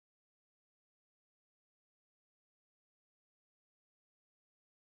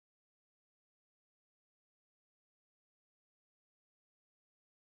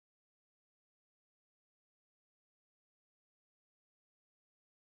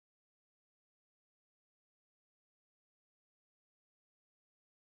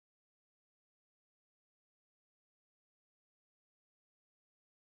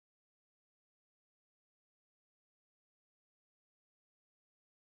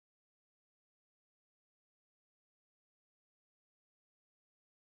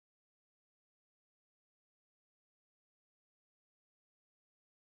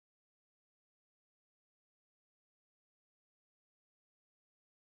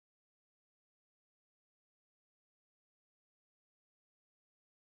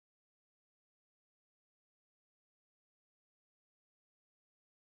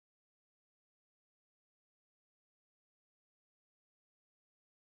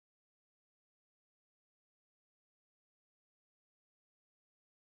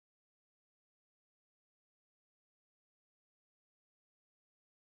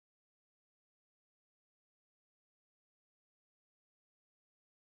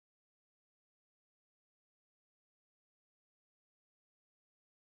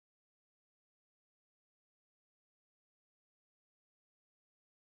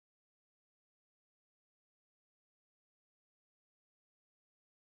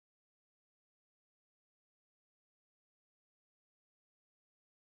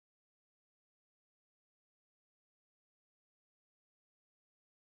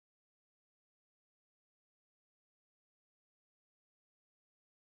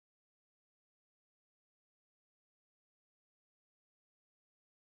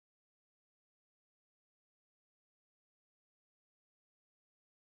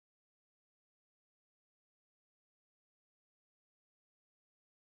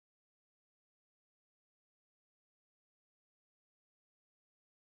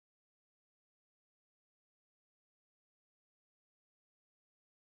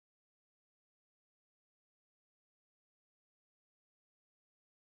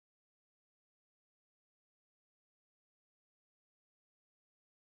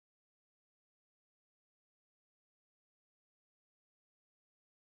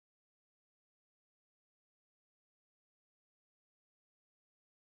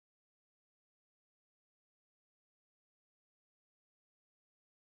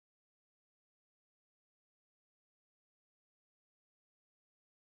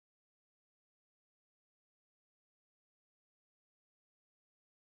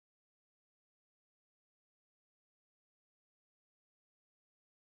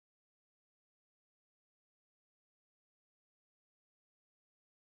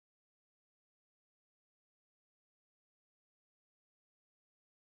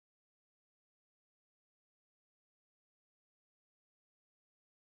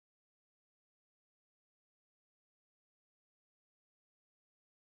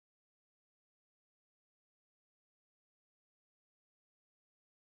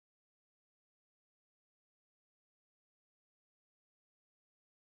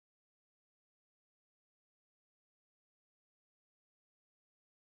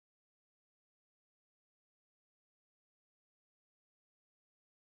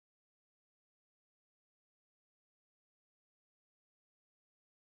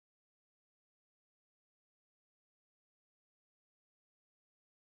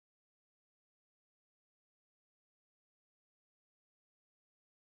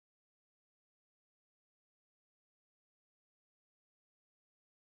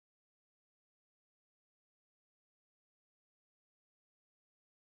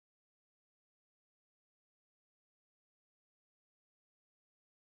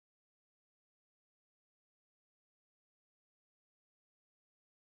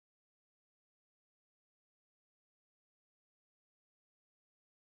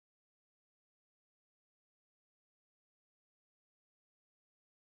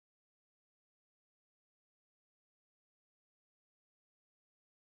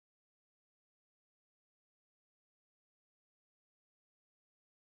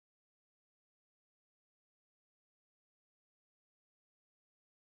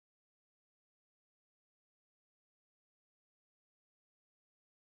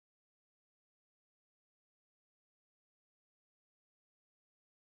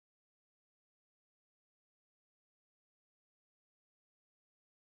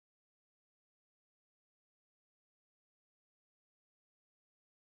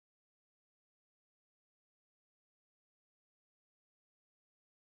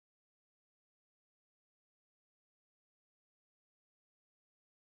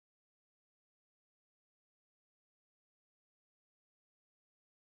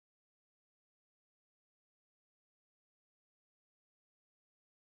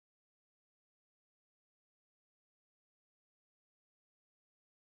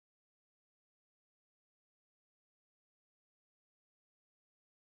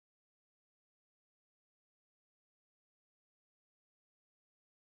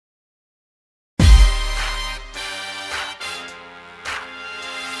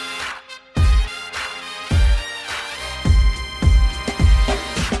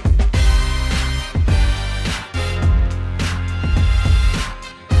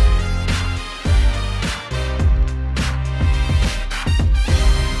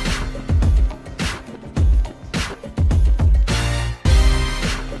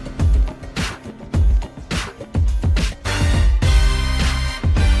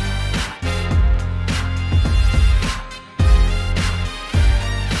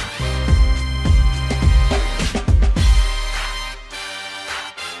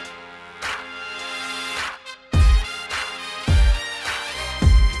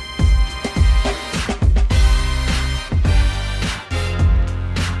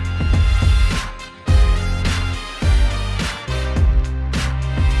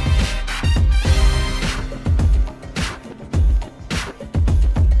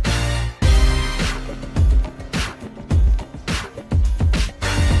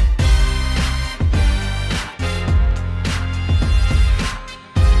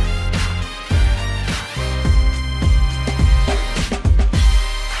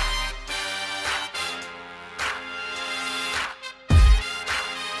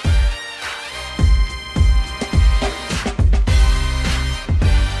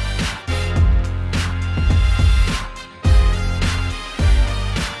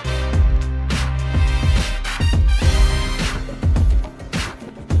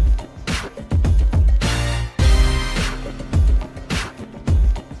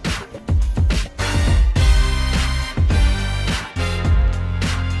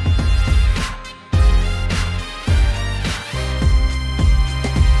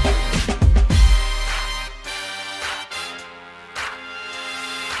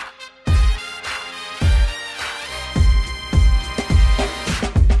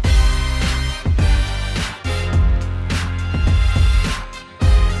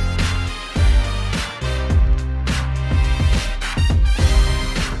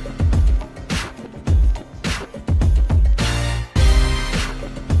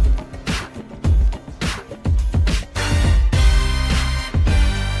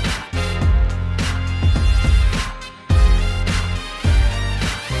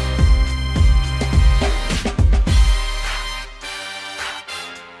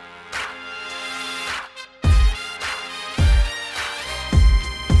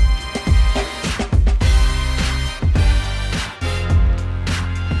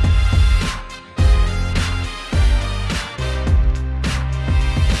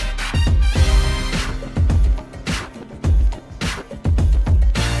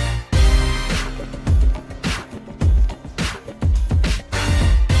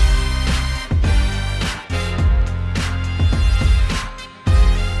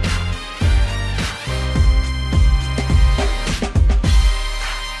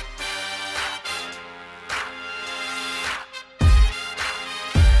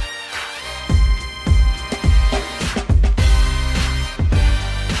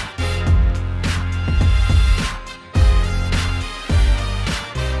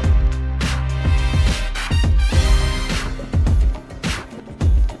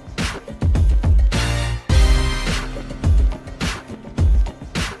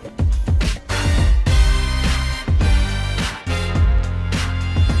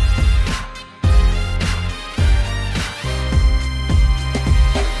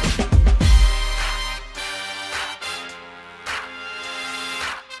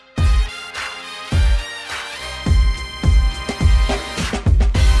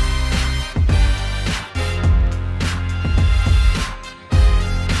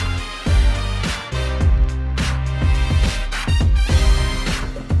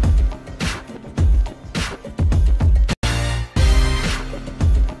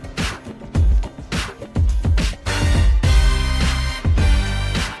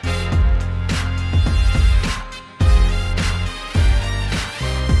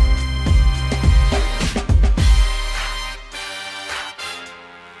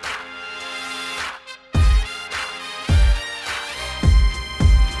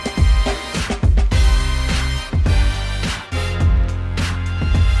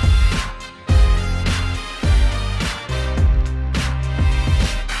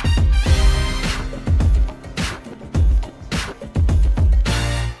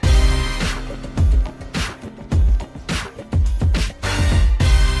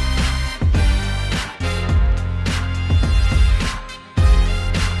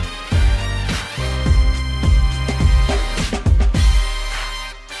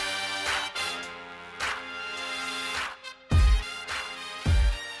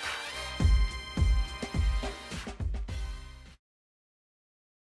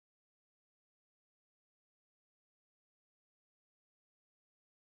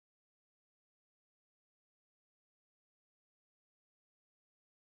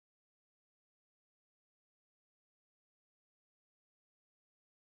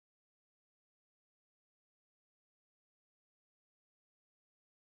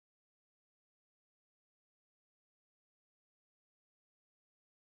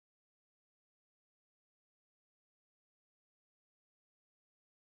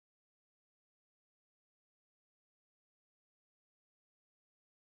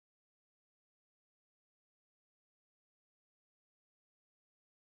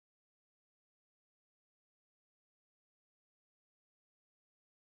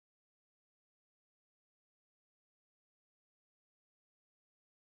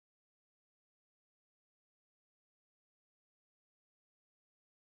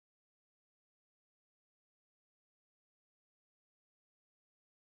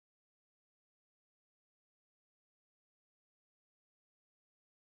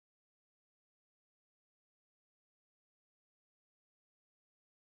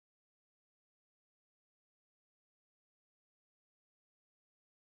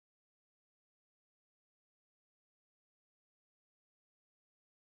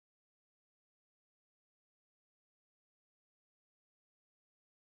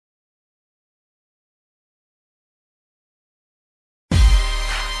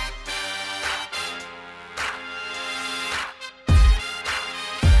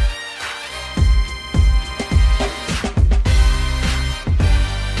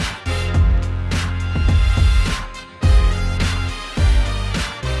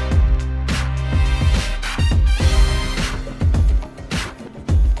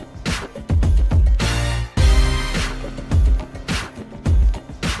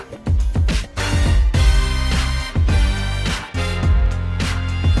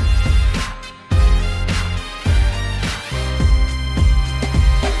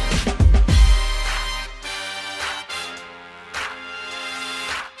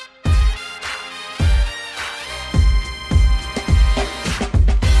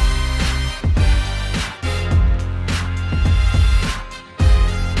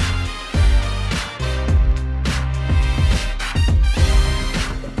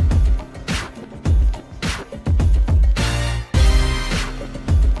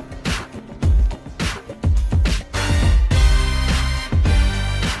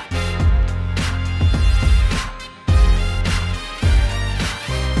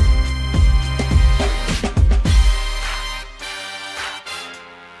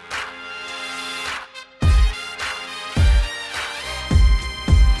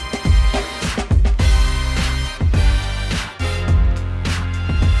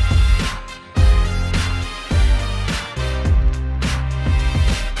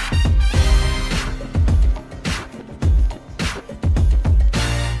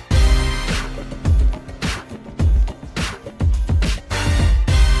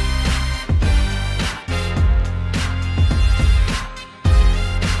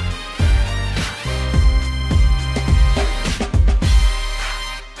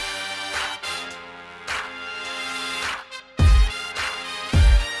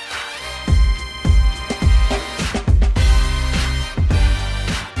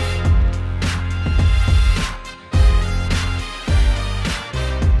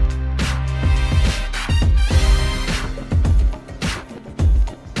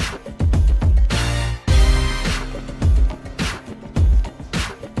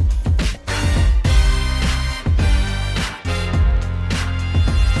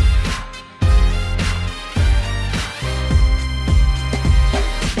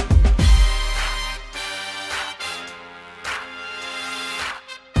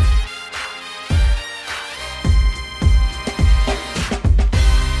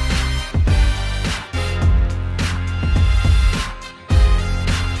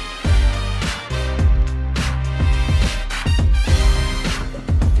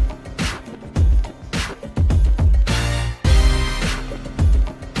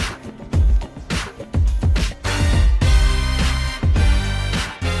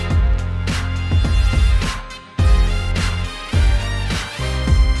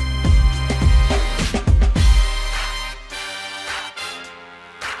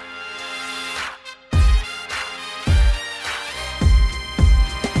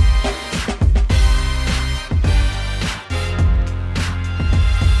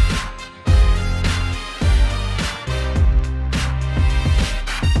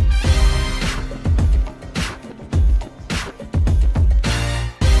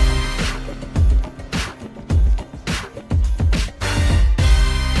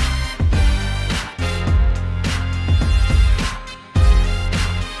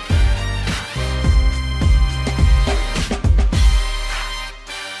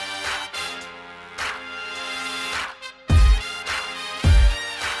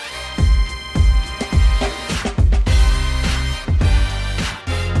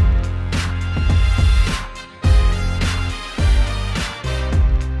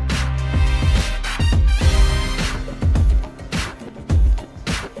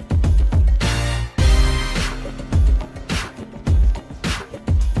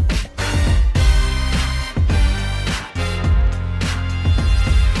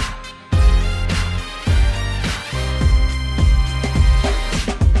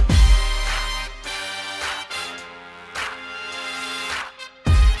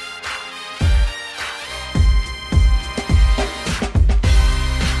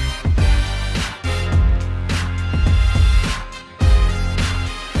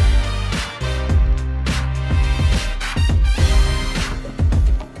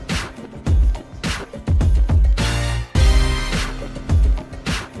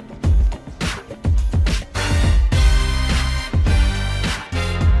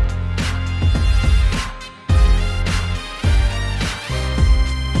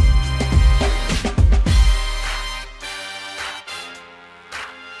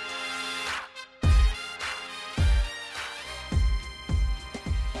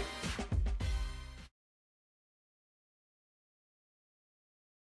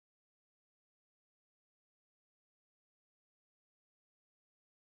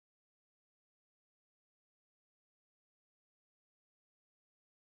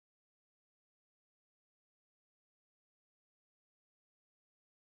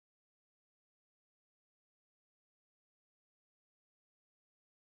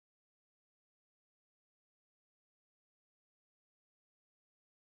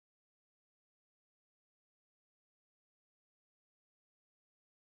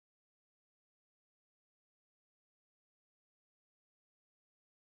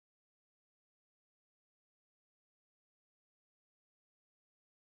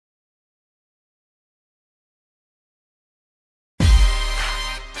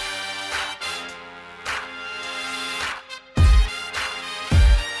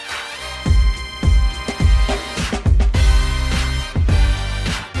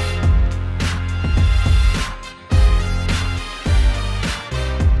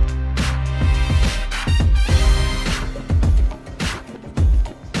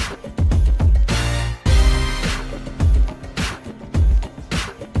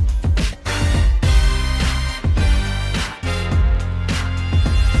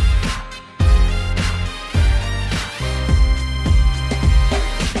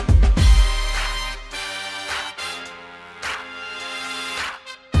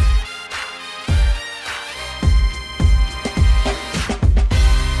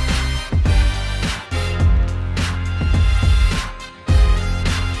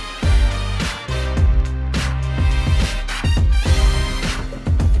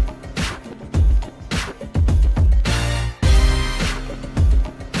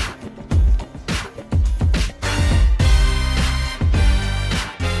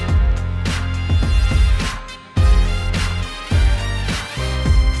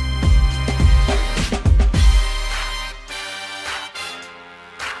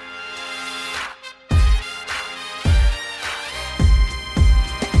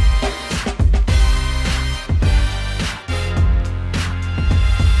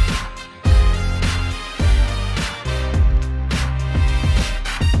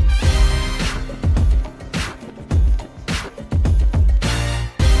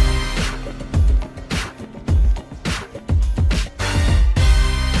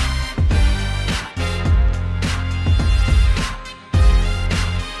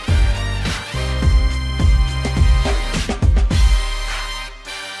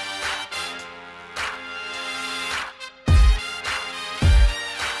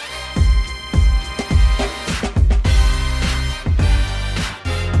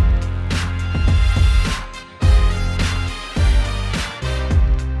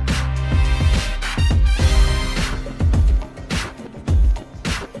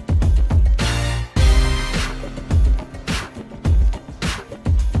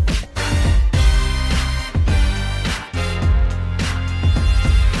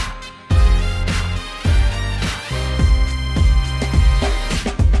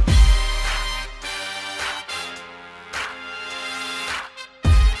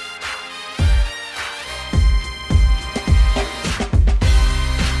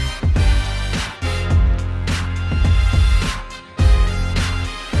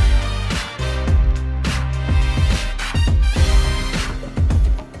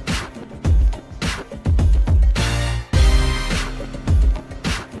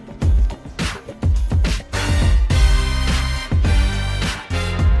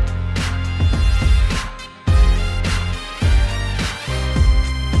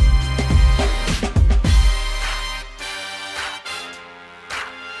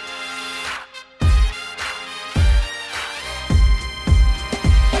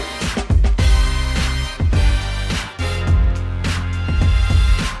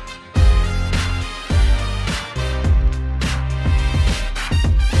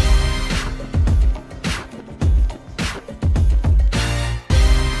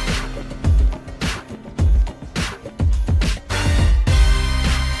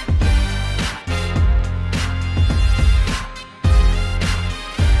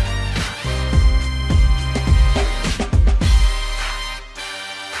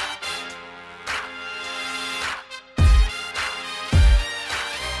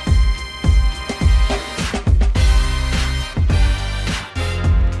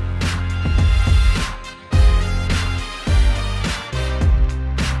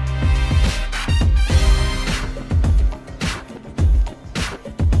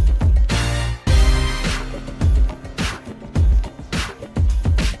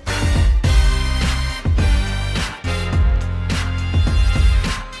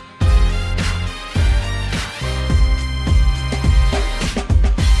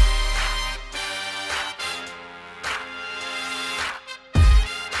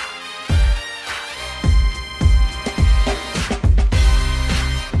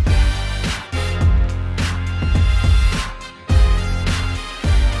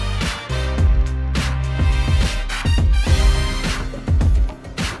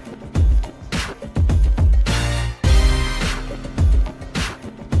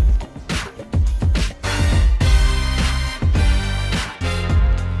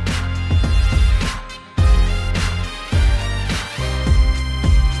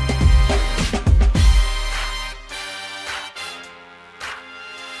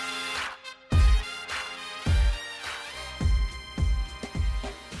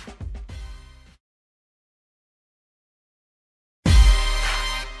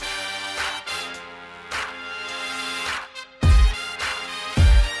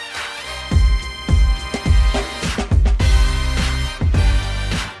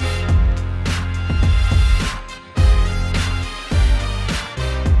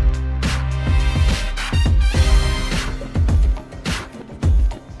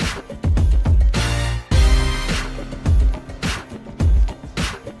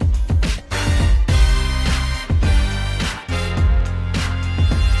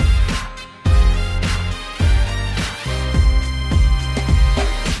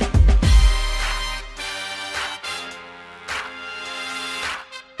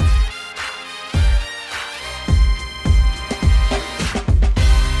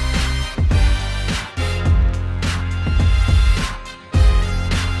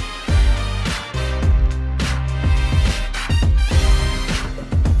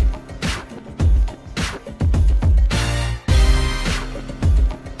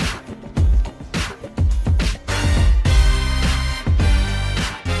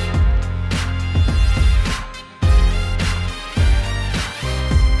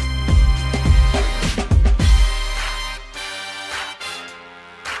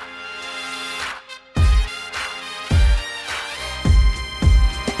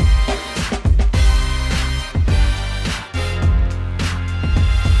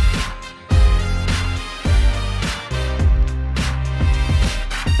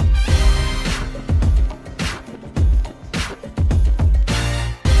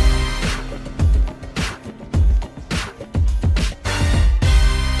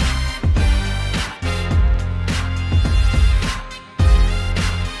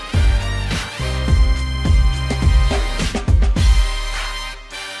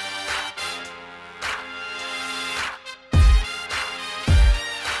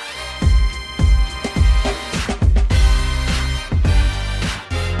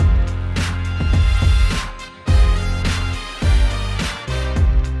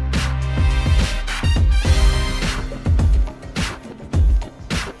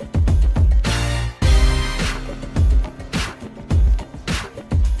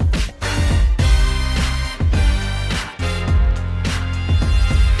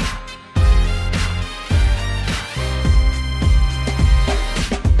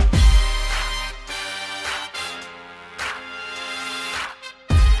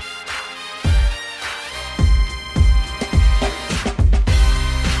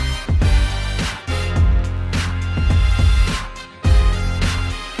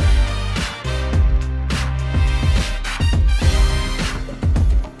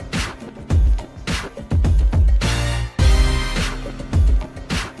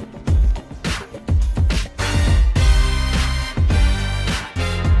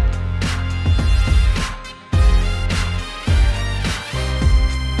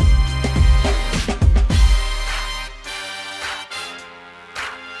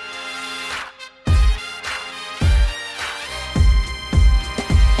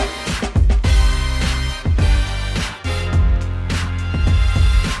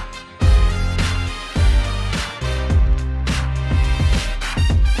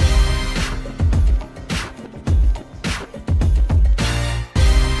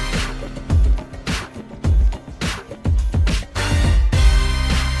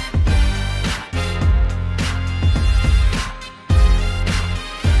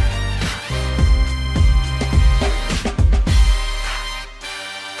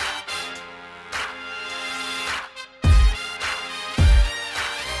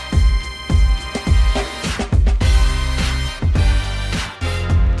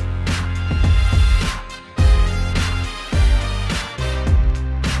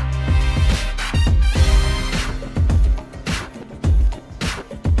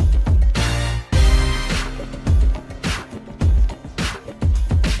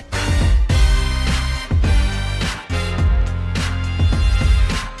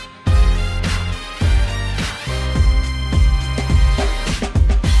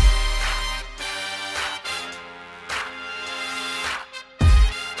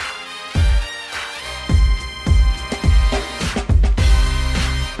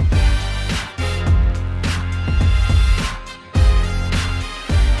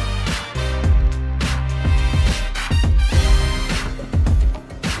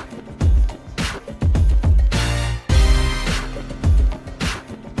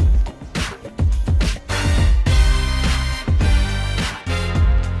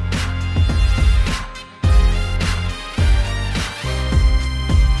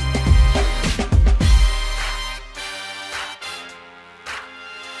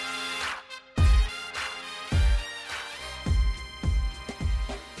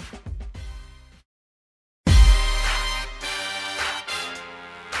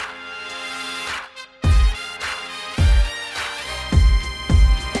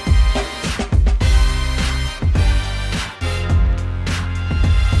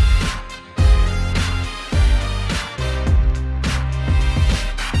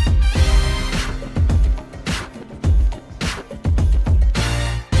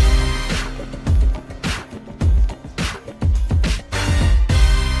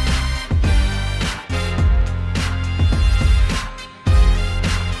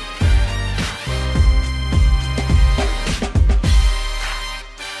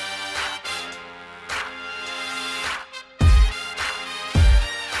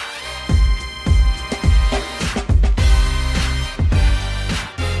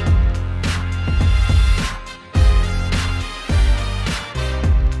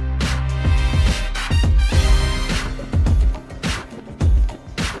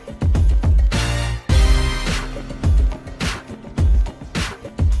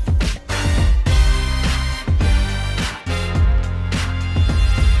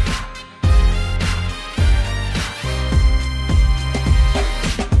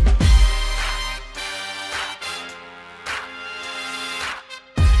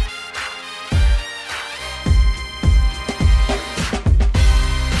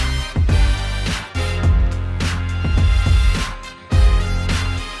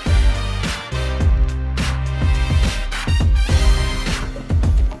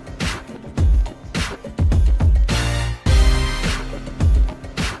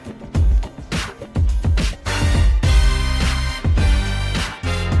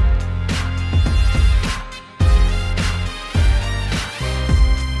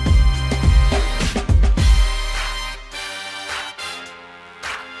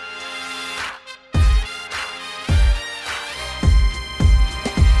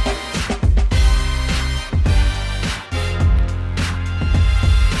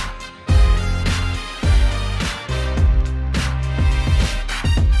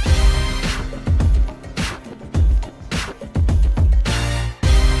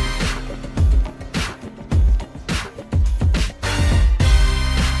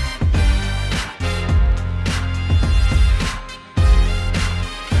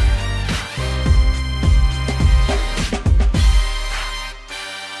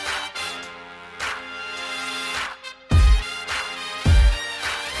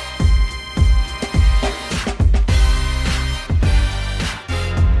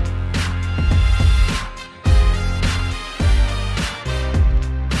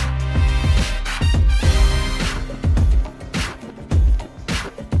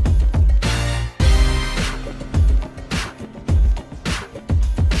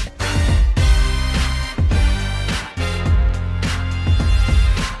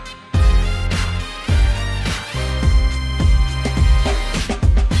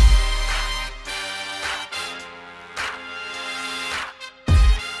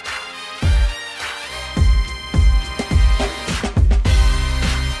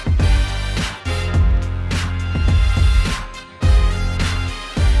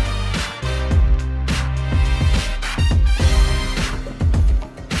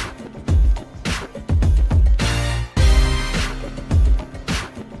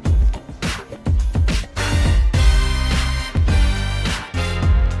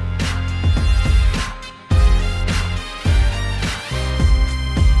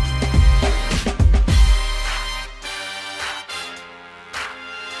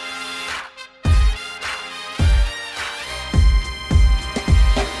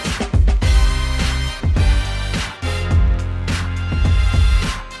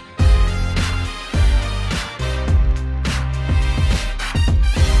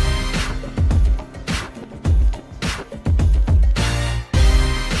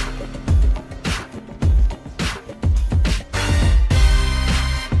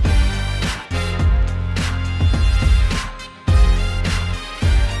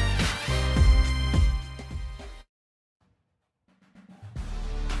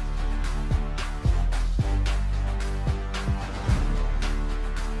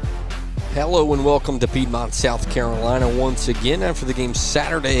Hello and welcome to Piedmont, South Carolina once again. After the game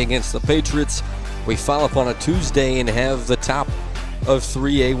Saturday against the Patriots, we follow up on a Tuesday and have the top of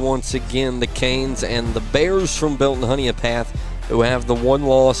 3A once again, the Canes and the Bears from Belton-Honea path, who have the one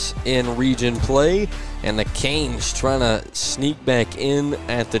loss in region play, and the Canes trying to sneak back in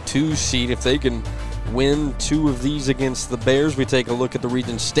at the 2 seed. If they can win 2 of these against the Bears, we take a look at the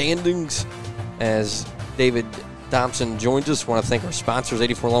region standings as David Thompson joins us. Want to thank our sponsors,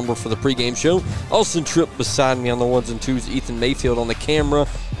 84 Lumber, for the pregame show. Austin Tripp beside me on the 1s and 2s, Ethan Mayfield on the camera,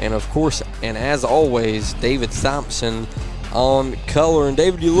 and of course, and as always, David Thompson on color. And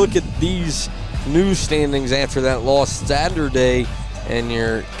David, you look at these new standings after that loss Saturday, and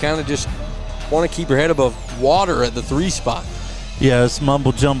you're kind of just want to keep your head above water at the 3 spot. Yeah, it's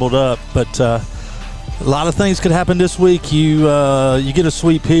mumble jumbled up, but a lot of things could happen this week. You get a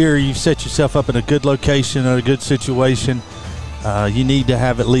sweep here, you set yourself up in a good location or a good situation. You need to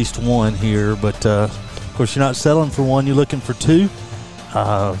have at least 1 here, but of course you're not settling for 1, you're looking for 2.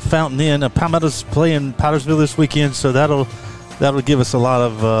 Fountain Inn, Palmetto's playing Powdersville this weekend, so that'll give us a lot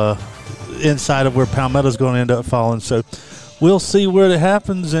of insight of where Palmetto's going to end up falling. So we'll see where it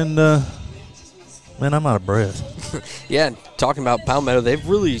happens, and man, I'm out of breath. Yeah, talking about Palmetto, they've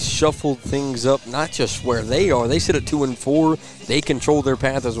really shuffled things up, not just where they are. They sit at 2-4. They control their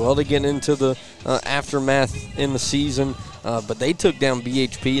path as well to get into the aftermath in the season. But they took down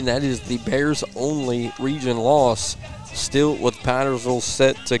BHP, and that is the Bears' only region loss, still with Powdersville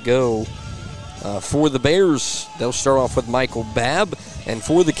set to go. For the Bears, they'll start off with Michael Babb. And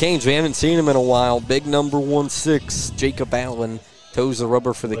for the Canes, we haven't seen him in a while, big number 1-6, Jacob Allen, toes the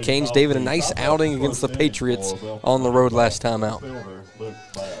rubber for the Canes. David, a nice outing against the Patriots on the road last time out.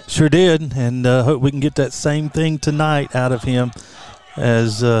 Sure did, and hope we can get that same thing tonight out of him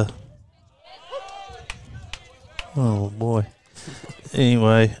as oh boy.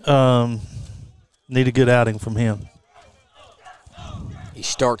 Anyway, need a good outing from him. He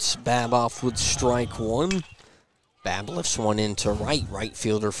starts Babb off with strike 1. Babb lifts one into right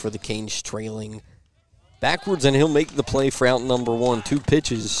fielder for the Canes, trailing backwards, and he'll make the play for out number 1. 2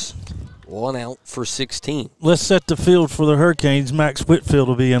 pitches, 1 out for 16. Let's set the field for the Hurricanes. Max Whitfield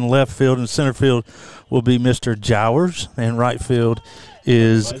will be in left field, and center field will be Mr. Jowers, and right field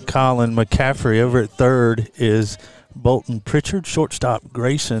is Colin McCaffrey. Over at third is Bolton Pritchard, shortstop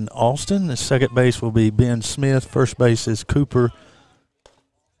Grayson Alston. The second base will be Ben Smith. First base is Cooper.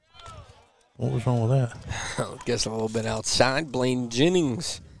 What was wrong with that? I guess a little bit outside. Blaine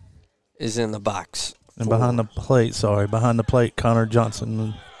Jennings is in the box. And behind the plate, Connor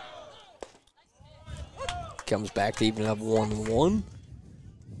Johnson. Comes back to even up 1-1.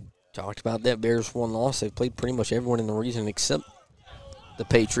 Talked about that Bears 1 loss. They've played pretty much everyone in the region except the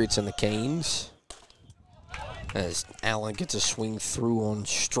Patriots and the Canes. As Allen gets a swing through on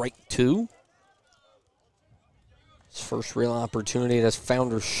strike 2. His first real opportunity as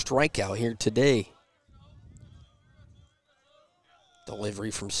Founder's strikeout here today.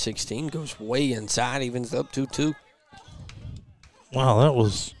 Delivery from 16 goes way inside, evens up 2-2. Wow, that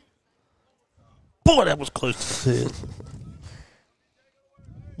was close to the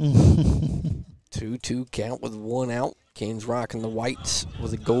head. 2-2 count with 1 out. Canes rocking the whites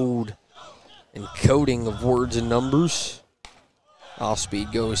with a gold encoding of words and numbers. Off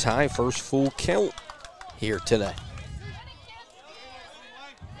speed goes high, first full count here today.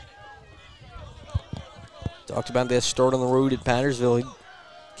 Talked about that start on the road at Powdersville. He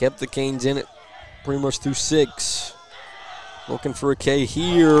kept the Canes in it pretty much through 6. Looking for a K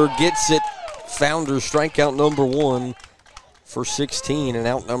here. Gets it. Founder strikeout number 1 for 16 and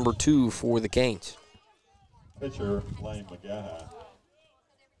out number 2 for the Canes. Pitcher, Lane McGaha.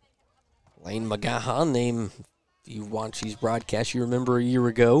 Lane McGaha, name if you watch these broadcasts, you remember a year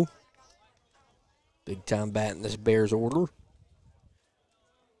ago. Big time bat in this Bears order.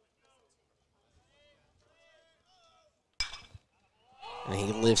 And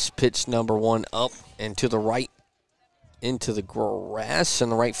he lifts pitch number 1 up and to the right into the grass.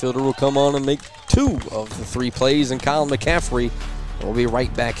 And the right fielder will come on and make 2 of the 3 plays. And Colin McCaffrey will be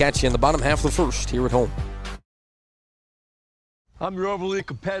right back at you in the bottom half of the first here at home. I'm your overly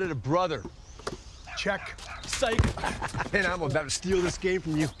competitive brother. Check. Psych. And I'm about to steal this game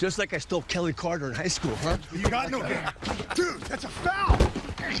from you, just like I stole Kelly Carter in high school, huh? You got no game. Dude, that's a foul.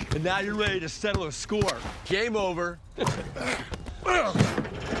 And now you're ready to settle a score. Game over. And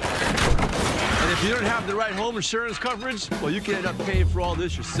if you don't have the right home insurance coverage, well, you can end up paying for all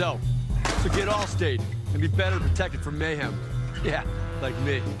this yourself. So get Allstate and be better protected from mayhem. Yeah, like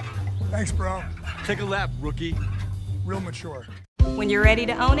me. Thanks, bro. Take a lap, rookie. Real mature. When you're ready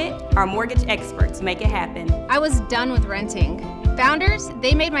to own it, our mortgage experts make it happen. I was done with renting. Founders,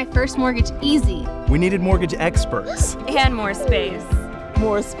 they made my first mortgage easy. We needed mortgage experts. And more space.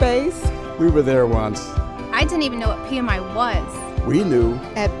 More space? We were there once. I didn't even know what PMI was. We knew.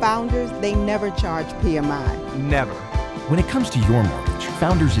 At Founders, they never charge PMI. Never. When it comes to your mortgage,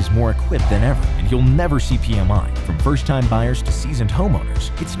 Founders is more equipped than ever, and you'll never see PMI. From first-time buyers to seasoned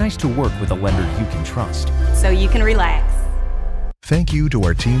homeowners, it's nice to work with a lender you can trust. So you can relax. Thank you to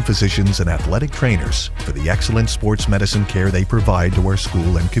our team physicians and athletic trainers for the excellent sports medicine care they provide to our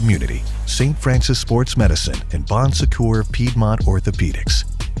school and community. St. Francis Sports Medicine and Bon Secours Piedmont Orthopedics.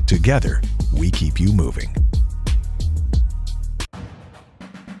 Together, we keep you moving.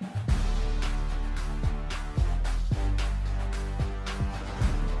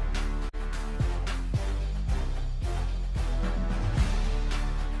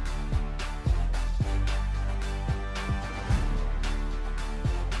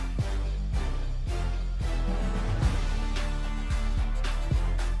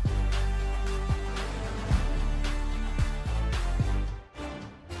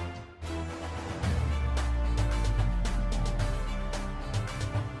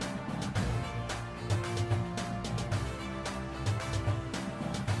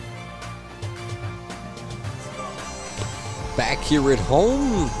 Back here at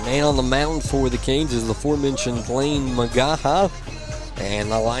home, man on the mound for the Canes is the aforementioned Lane Magaha. And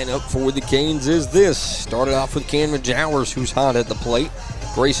the lineup for the Canes is this. Started off with Cameron Jowers, who's hot at the plate.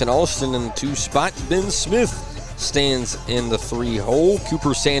 Grayson Alston in the 2 spot. Ben Smith stands in the 3 hole.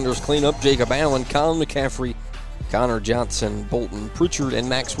 Cooper Sanders cleanup. Jacob Allen, Colin McCaffrey, Connor Johnson, Bolton Pritchard, and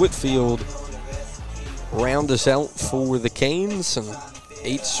Max Whitfield round us out for the Canes. And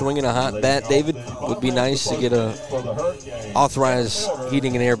 8 swinging a hot bat. David, would be nice to get a authorized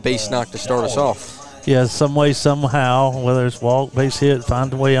heating and air base knock to start us off. Yeah, some way, somehow, whether it's walk, base hit,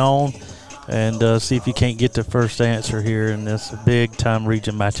 find a way on, and see if you can't get the first answer here in this big-time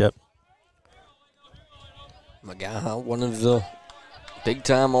region matchup. Magaha, one of the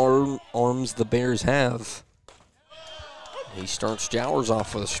big-time arms the Bears have. He starts Jowers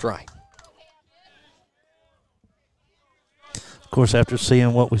off with a strike. Of course, after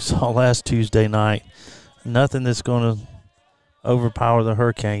seeing what we saw last Tuesday night, nothing that's going to overpower the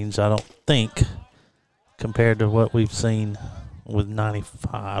Hurricanes, I don't think, compared to what we've seen with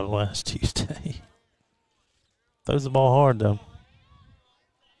 95 last Tuesday. Throws the ball hard, though.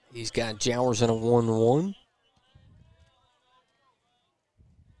 He's got Jowers in a 1-1.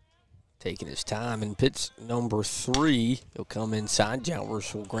 Taking his time in pitch number 3. He'll come inside.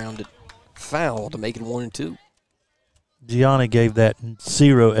 Jowers will ground it foul to make it 1-2. Gianni gave that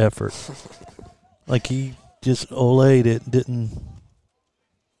 0 effort. Like he just olayed it, didn't.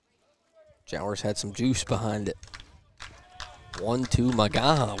 Jowers had some juice behind it. 1-2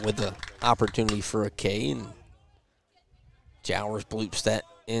 Magaha with the opportunity for a K, and Jowers bloops that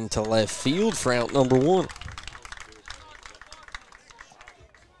into left field for out number 1.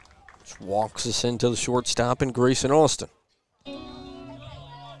 Which walks us into the shortstop and Grayson Austin.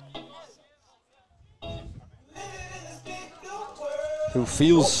 Who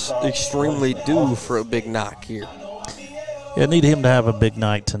feels extremely due for a big knock here. Yeah, need him to have a big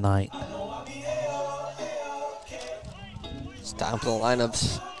night tonight. Top of the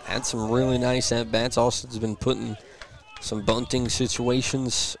lineups had some really nice at-bats. Austin's been putting some bunting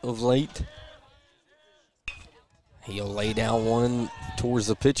situations of late. He'll lay down one towards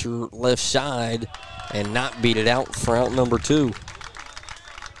the pitcher left side and not beat it out for out number 2.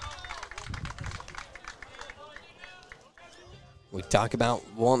 We talk about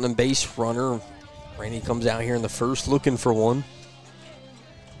wanting a base runner. Randy comes out here in the first looking for one.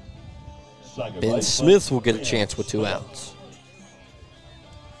 Ben Smith will get a chance with 2 outs.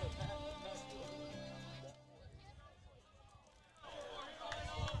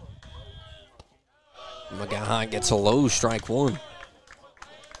 Magaha gets a low, strike 1.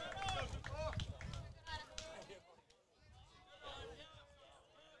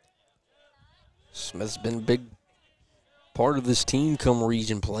 Smith's been a big part of this team come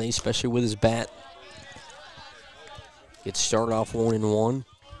region play, especially with his bat. Gets started off 1-1.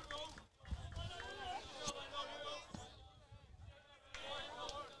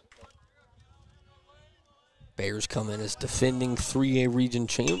 Bears come in as defending 3A region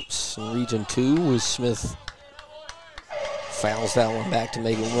champs. In region 2 as Smith fouls that one back to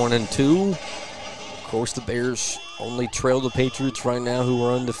make it 1-2. Of course, the Bears only trail the Patriots right now, who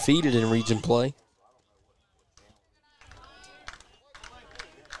are undefeated in region play.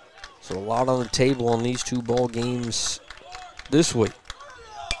 So a lot on the table on these 2 ball games this week.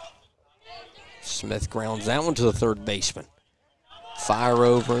 Smith grounds that one to the third baseman. Fire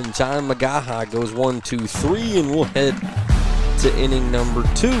over in time. Magaha goes 1, 2, 3, and we'll head to inning number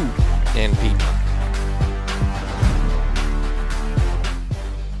 2 in Piedmont.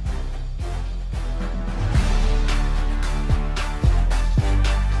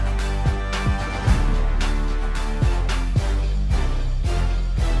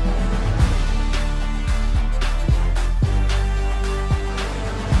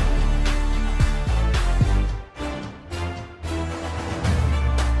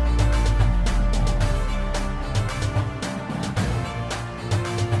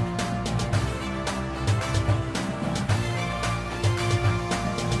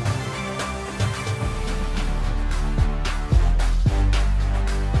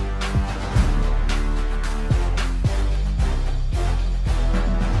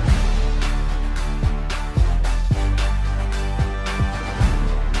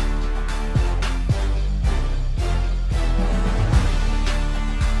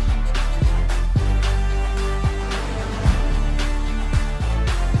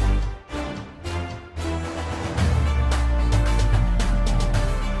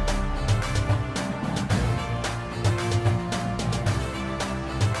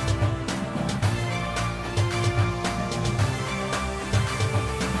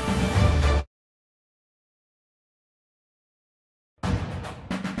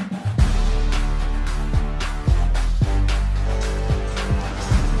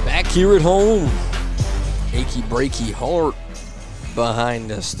 Here at home, achy breaky heart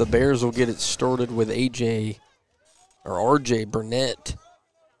behind us. The Bears will get it started with RJ Burnett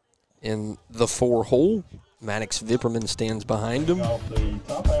in the 4 hole. Maddox Vipperman stands behind him.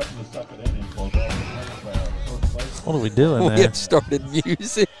 What are we doing there? We have started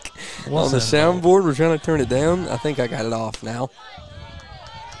music on the soundboard. We're trying to turn it down. I think I got it off now.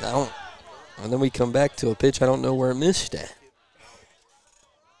 And then we come back to a pitch I don't know where it missed at.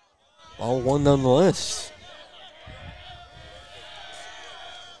 Ball 1 nonetheless.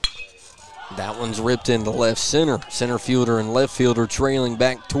 That one's ripped into left center. Center fielder and left fielder trailing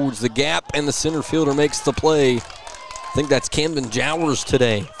back towards the gap, and the center fielder makes the play. I think that's Camden Jowers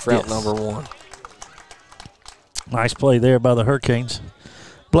today for out number 1. Nice play there by the Hurricanes.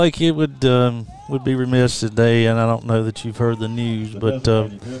 Blake, it would be remiss today, and I don't know that you've heard the news, but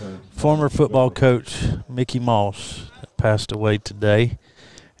former football coach Mickey Moss passed away today.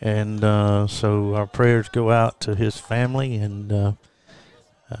 And so our prayers go out to his family and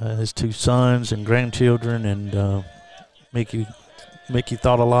his 2 sons and grandchildren. And Mickey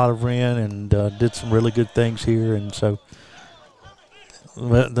thought a lot of Wren and did some really good things here. And so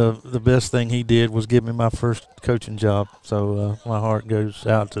the best thing he did was give me my first coaching job. So my heart goes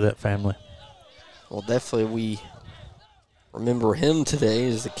out to that family. Well, definitely we remember him today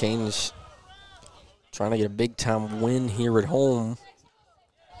as the Canes trying to get a big-time win here at home.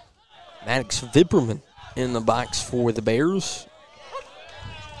 Maddox Vipperman in the box for the Bears.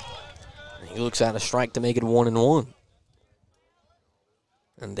 He looks at a strike to make it 1-1.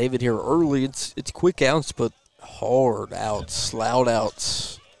 And David here early, it's quick outs, but hard outs, loud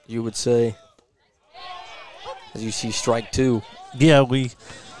outs, you would say. As you see strike 2. Yeah, we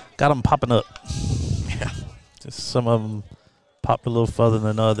got them popping up. Yeah. Just some of them pop a little further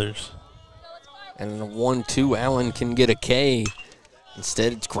than others. And in a 1-2, Allen can get a K.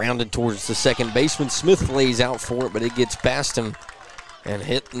 Instead, it's grounded towards the second baseman. Smith lays out for it, but it gets past him. And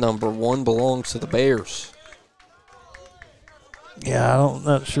hit number 1 belongs to the Bears. Yeah, I'm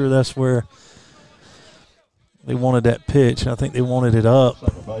not sure that's where they wanted that pitch. I think they wanted it up.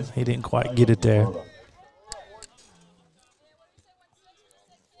 He didn't quite get it there.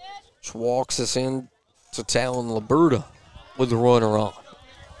 Which walks us in to Talon Liberta with the runner on.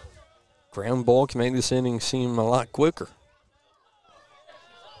 Ground ball can make this inning seem a lot quicker.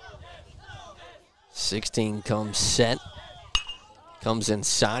 16 comes set. Comes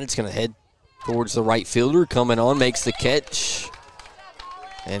inside. It's going to head towards the right fielder. Coming on, makes the catch.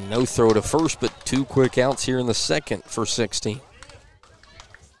 And no throw to first, but 2 quick outs here in the second for 16.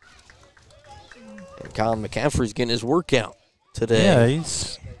 And Colin McCaffrey's getting his workout today. Yeah,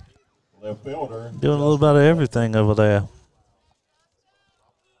 he's doing a little bit of everything over there.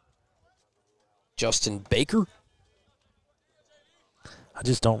 Justin Baker. I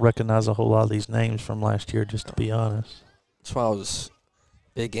just don't recognize a whole lot of these names from last year, just to be honest. That's why I was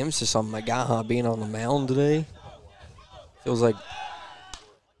big emphasis on Magaha being on the mound today. Feels like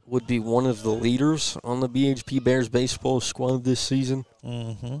would be one of the leaders on the BHP Bears baseball squad this season.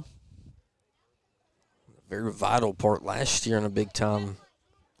 Mm-hmm. Very vital part last year in a big-time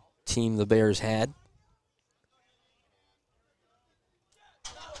team the Bears had.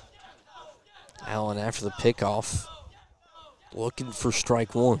 Allen after the pickoff, looking for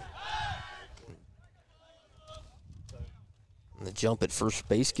strike 1. And the jump at first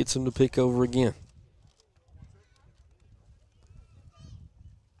base gets him to pick over again.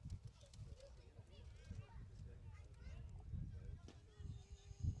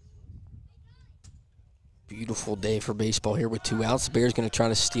 Beautiful day for baseball here with 2 outs. The Bears going to try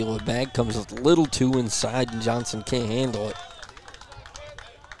to steal a bag. Comes a little too inside, and Johnson can't handle it.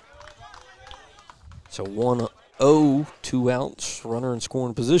 So 1-0, 2 outs, runner in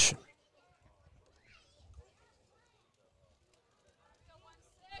scoring position.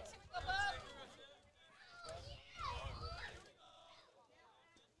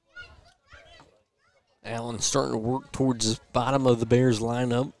 Allen starting to work towards the bottom of the Bears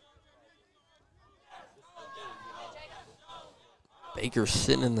lineup. Baker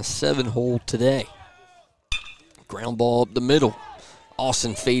sitting in the 7-hole today. Ground ball up the middle.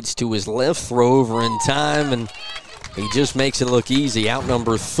 Austin fades to his left, throw over in time, and he just makes it look easy. Out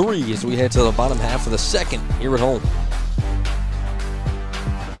number 3 as we head to the bottom half of the second here at home.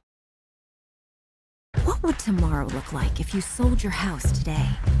 What would tomorrow look like if you sold your house today?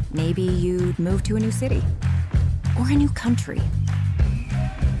 Maybe you'd move to a new city or a new country.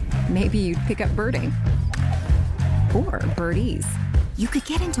 Maybe you'd pick up birding or birdies. You could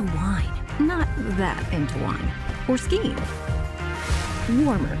get into wine, not that into wine, or skiing,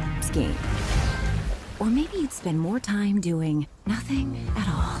 warmer skiing. Or maybe you'd spend more time doing nothing at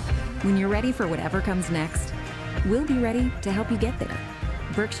all. When you're ready for whatever comes next, we'll be ready to help you get there.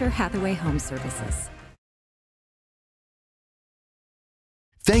 Berkshire Hathaway Home Services.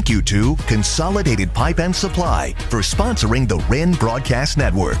 Thank you to Consolidated Pipe and Supply for sponsoring the Wren Broadcast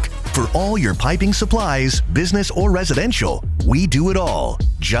Network. For all your piping supplies, business or residential, we do it all.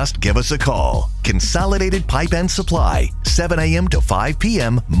 Just give us a call. Consolidated Pipe and Supply, 7 a.m. to 5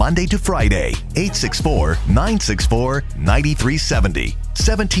 p.m. Monday to Friday, 864-964-9370,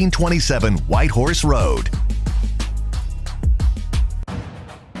 1727 White Horse Road.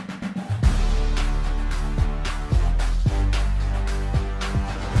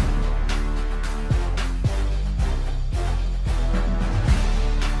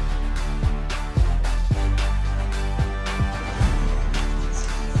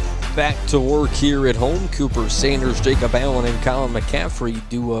 Back to work here at home. Cooper Sanders, Jacob Allen, and Colin McCaffrey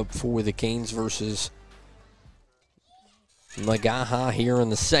due up for the Canes versus Magaha here in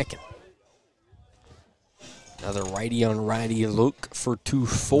the second. Another righty on righty look for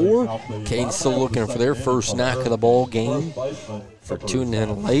 2-4. Canes still looking for their first knock of the ball game for 2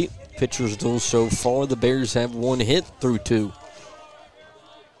 and late. Pitchers duel so far. The Bears have 1 hit through 2.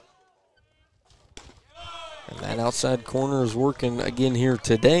 And that outside corner is working again here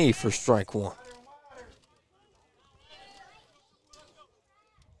today for strike 1.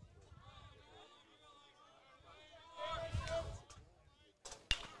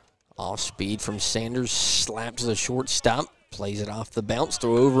 Off speed from Sanders, slaps the shortstop, plays it off the bounce,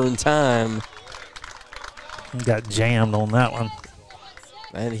 throw over in time. He got jammed on that one.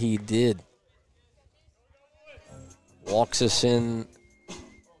 And he did. Walks us in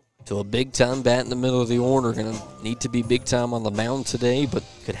to a big-time bat in the middle of the order. Going to need to be big-time on the mound today, but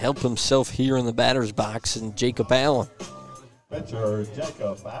could help himself here in the batter's box, and Jacob Allen. Pitcher,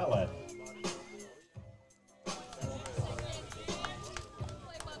 Jacob Allen.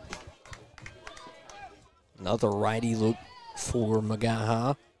 Another righty look for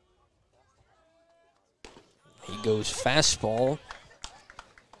Magaha. He goes fastball.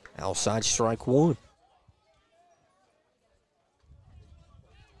 Outside strike 1.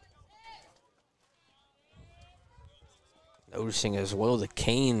 Noticing as well the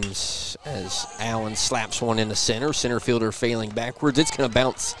Canes as Allen slaps one into center. Center fielder failing backwards. It's going to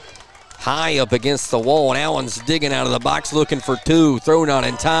bounce high up against the wall, and Allen's digging out of the box looking for 2. Throw not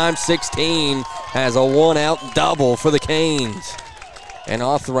in time. 16 has a 1-out double for the Canes. An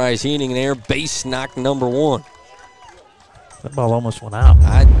authorized inning there. Base knock number 1. That ball almost went out.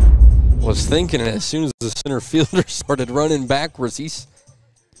 I was thinking as soon as the center fielder started running backwards, he's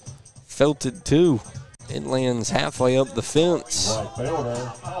felt it too. It lands halfway up the fence. Right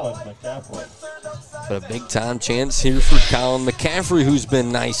fielder, Colin McCaffrey. But a big-time chance here for Colin McCaffrey, who's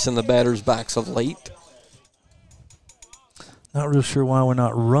been nice in the batter's box of late. Not real sure why we're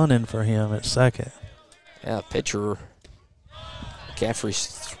not running for him at second. Yeah, pitcher McCaffrey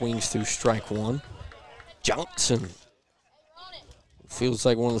swings through strike 1. Johnson feels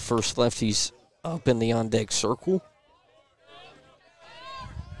like one of the first lefties up in the on-deck circle.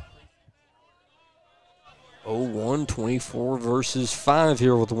 0-1, 24 versus 5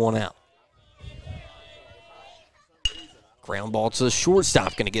 here with 1 out. Ground ball to the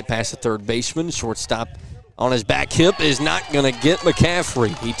shortstop, going to get past the third baseman. Shortstop on his back hip is not going to get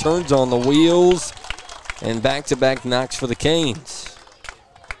McCaffrey. He turns on the wheels And back-to-back knocks for the Canes.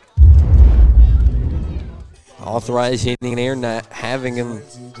 Authorized hitting in air, not having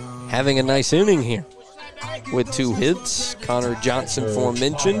a nice inning here. With 2 hits, Connor Johnson,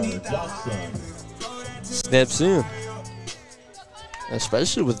 aforementioned, steps in.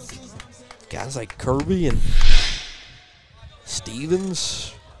 Especially with guys like Kirby and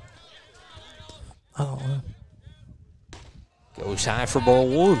Stevens. I don't know. Goes high for ball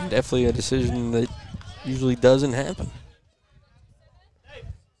 1. Definitely a decision that usually doesn't happen.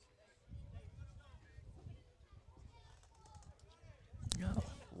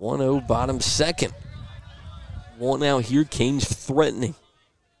 1-0 bottom second. 1 out here, Canes threatening.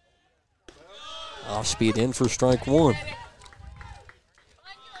 Off speed in for strike 1.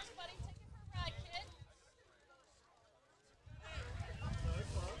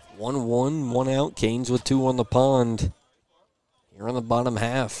 One out, Canes with 2 on the pond. Here on the bottom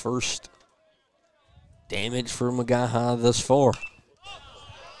half, first damage for Magaha thus far.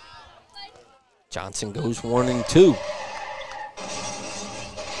 Johnson goes 1 and 2.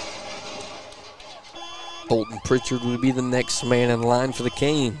 Bolton Pritchard would be the next man in line for the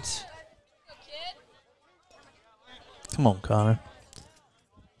Canes. Come on, Connor.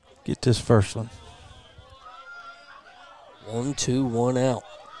 Get this first one. 1-2, 1 out.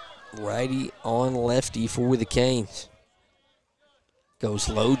 Righty on lefty for the Canes. Goes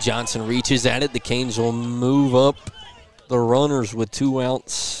low. Johnson reaches at it. The Canes will move up the runners with 2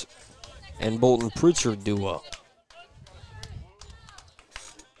 outs, and Bolton Pritchard due up.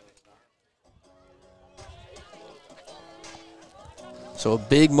 So a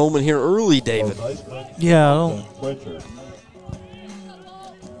big moment here early, David. Yeah,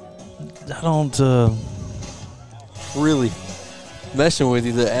 I don't really messing with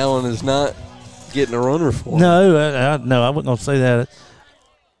you that Allen is not getting a runner for him. No, no, I wasn't gonna say that.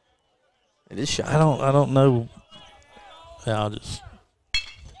 It is shocking. I don't know. I'll just.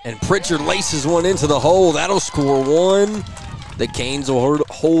 And Pritchard laces one into the hole. That'll score 1. The Canes will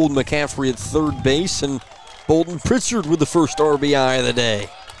hold McCaffrey at third base, and Bolton Pritchard with the first RBI of the day.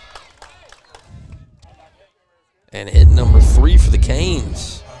 And hit number 3 for the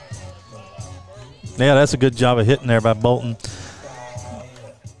Canes. Yeah, that's a good job of hitting there by Bolton.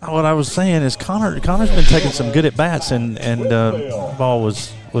 What I was saying is Connor's been taking some good at-bats, and ball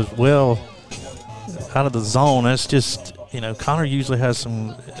was well out of the zone. That's just, Connor usually has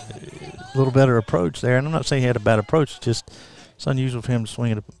some little better approach there. And I'm not saying he had a bad approach. It's unusual for him to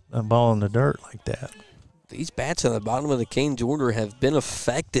swing a ball in the dirt like that. These bats at the bottom of the Canes order have been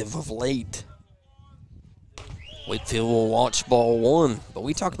effective of late. Whitfield will watch ball 1. But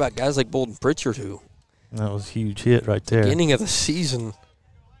we talk about guys like Bolton Pritchard, who that was a huge hit right there. Beginning of the season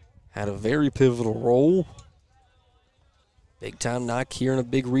had a very pivotal role. Big time knock here in a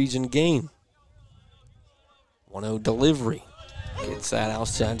big region game. 1-0 delivery. Gets that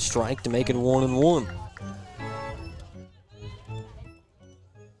outside strike to make it 1-1.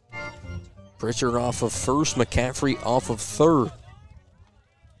 Pritchard off of first, McCaffrey off of third.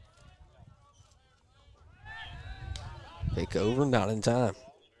 Pick over, not in time.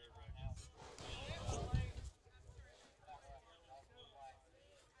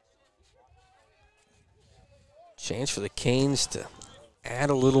 Chance for the Canes to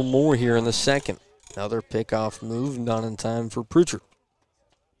add a little more here in the second. Another pickoff move, not in time for Pritchard.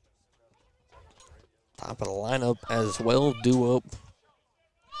 Top of the lineup as well, due up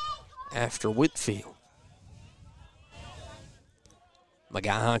after Whitfield.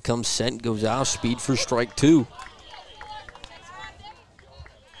 Magaha comes set, goes off speed for strike 2.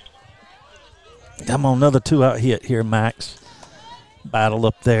 I'm on another 2-out hit here, Max. Battle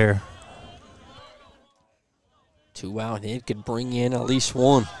up there. 2-out hit could bring in at least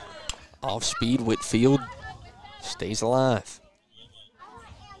 1. Off speed, Whitfield stays alive.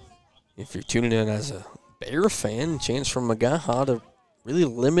 If you're tuning in as a Bear fan, chance for Magaha to really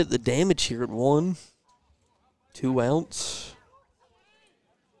limit the damage here at 1, 2 outs.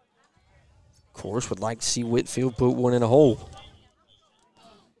 Of course, would like to see Whitfield put one in a hole.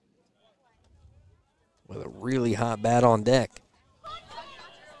 With a really hot bat on deck.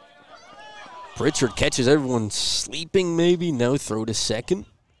 Pritchard catches everyone sleeping maybe. No, throw to second.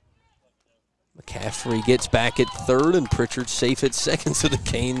 McCaffrey gets back at third, and Pritchard safe at second, so the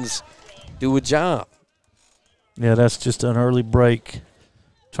Canes do a job. Yeah, that's just an early break.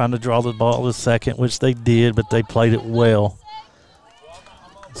 Trying to draw the ball to second, which they did, but they played it well.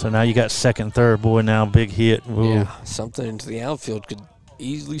 So now you got second, third. Boy, now big hit. Ooh. Yeah, something into the outfield could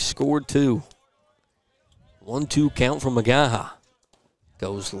easily score 2. 1-2 count from Magaha.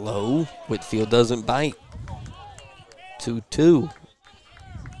 Goes low. Whitfield doesn't bite. 2-2.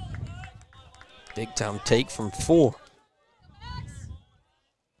 Big time take from 4.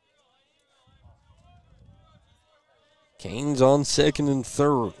 Canes on 2nd and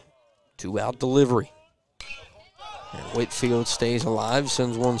 3rd. 2-out delivery. And Whitfield stays alive,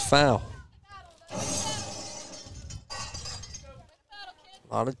 sends one's foul. A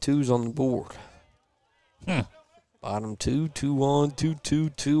lot of 2s on the board. Bottom 2, 2 on, 2, 2,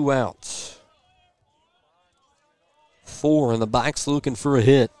 2 outs. 4 in the box looking for a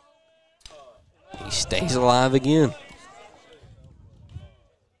hit. He stays alive again.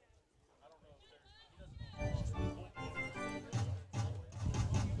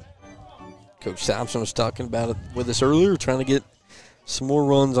 Coach Thompson was talking about it with us earlier, trying to get some more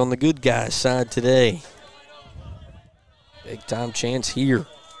runs on the good guys' side today. Big time chance here.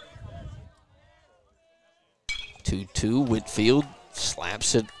 2-2, Whitfield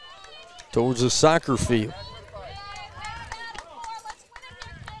slaps it towards the soccer field.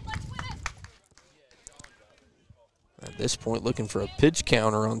 At this point, looking for a pitch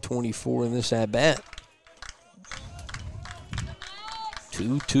counter on 24 in this at-bat.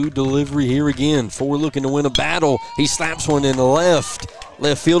 2-2 delivery here again. 4 looking to win a battle. He slaps one in the left.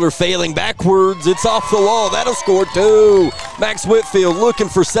 Left fielder failing backwards. It's off the wall. That'll score 2. Max Whitfield looking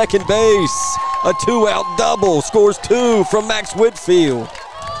for second base. A 2-out double. Scores 2 from Max Whitfield.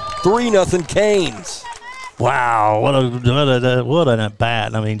 3-0 Canes. Wow, what an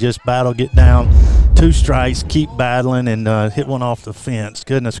at-bat. I mean, just battle, get down, 2 strikes, keep battling, and hit one off the fence.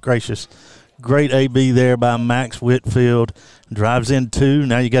 Goodness gracious. Great AB there by Max Whitfield. Drives in 2.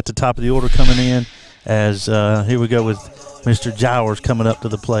 Now you got the top of the order coming in as here we go with Mr. Jowers coming up to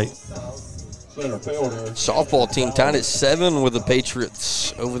the plate. Softball team tied at 7 with the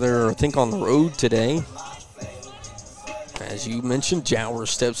Patriots over there, I think, on the road today. As you mentioned, Jowers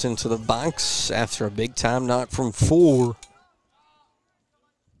steps into the box after a big-time knock from 4.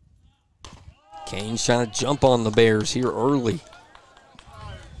 Canes trying to jump on the Bears here early.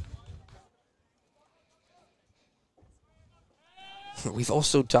 We've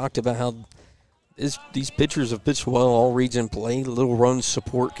also talked about how these pitchers have pitched well all region play. Little run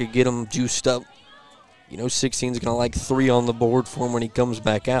support could get them juiced up. You know, 16's going to like 3 on the board for him when he comes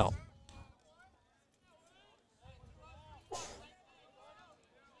back out.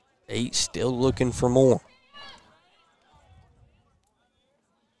 Eight still looking for more.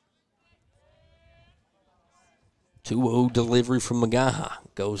 2-0 delivery from Magaha.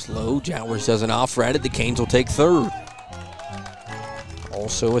 Goes low. Jowers doesn't offer at it. The Canes will take 3rd.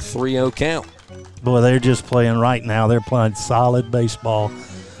 Also a 3-0 count. Boy, they're just playing right now. They're playing solid baseball.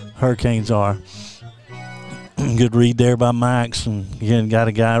 Hurricanes are. Good read there by Max. And again, got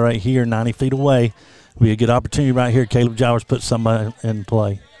a guy right here 90 feet away. Be a good opportunity right here. Caleb Jowers put somebody in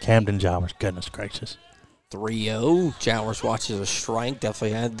play. Camden Jowers, goodness gracious. 3-0. Jowers watches a strike.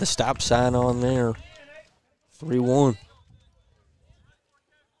 Definitely had the stop sign on there. 3-1.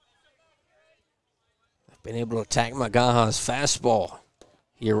 Been able to attack Magaha's fastball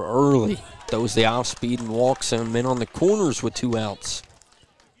here early. Throws the off speed and walks him in on the corners with 2 outs.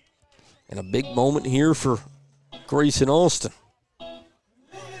 And a big moment here for Grayson Alston.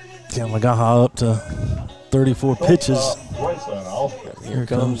 Yeah, Magaha up to 34 pitches. Here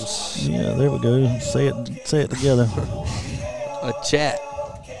comes. Yeah, there we go. Say it together. A chat.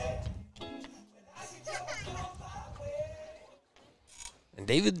 And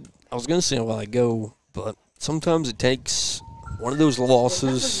David, I was going to say a while ago, but sometimes it takes one of those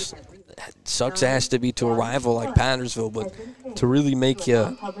losses. Sucks ass to be to a rival like Pattersville, but to really make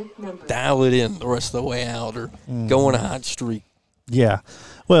you dial it in the rest of the way out or go on a hot streak. Yeah.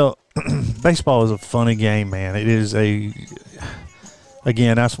 Well, baseball is a funny game, man. It is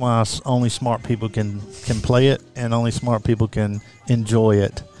again, that's why only smart people can play it and only smart people can enjoy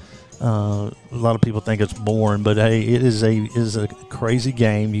it. A lot of people think it's boring, but hey, it is a crazy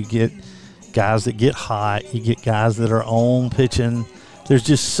game. You get guys that get hot. You get guys that are on pitching. There's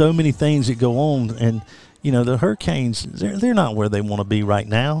just so many things that go on, and you know the Hurricanes. They're not where they want to be right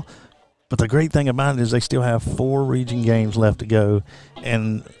now. But the great thing about it is they still have 4 region games left to go,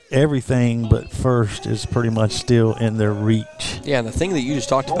 and everything but first is pretty much still in their reach. Yeah, and the thing that you just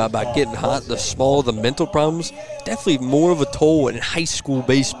talked about getting hot, the mental problems, definitely more of a toll in high school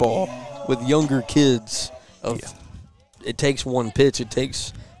baseball with younger kids. It takes one pitch, it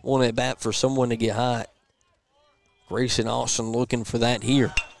takes one at bat for someone to get hot. Grayson Austin looking for that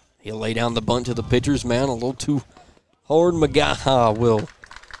here. He'll lay down the bunt to the pitcher's mound a little too hard. Magaha will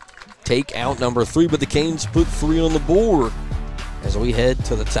take out number 3, but the Canes put 3 on the board as we head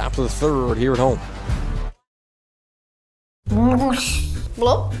to the top of the 3rd here at home.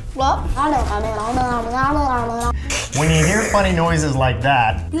 Blop, blop. When you hear funny noises like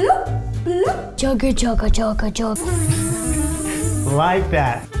that, Jugga, jugga, jugga, jugga. Like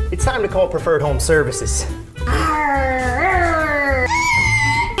that. It's time to call Preferred Home Services.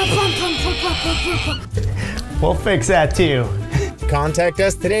 We'll fix that too. Contact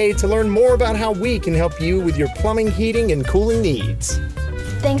us today to learn more about how we can help you with your plumbing, heating, and cooling needs.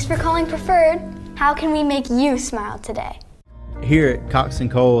 Thanks for calling Preferred. How can we make you smile today? Here at Cox &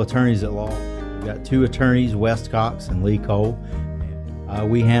 Cole Attorneys at Law, we've got 2 attorneys, West Cox and Lee Cole.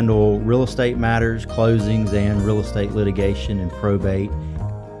 We handle real estate matters, closings, and real estate litigation and probate,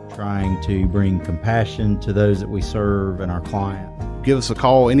 trying to bring compassion to those that we serve and our client. Give us a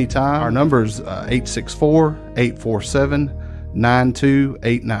call anytime. Our number is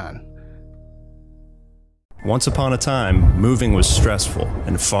 864-847-9289. Once upon a time, moving was stressful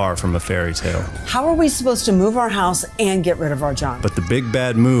and far from a fairy tale. How are we supposed to move our house and get rid of our junk? But the big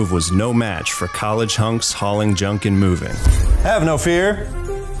bad move was no match for college hunks hauling junk and moving. Have no fear,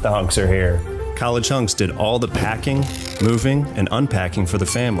 the hunks are here. College hunks did all the packing, moving, and unpacking for the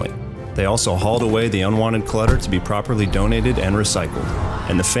family. They also hauled away the unwanted clutter to be properly donated and recycled.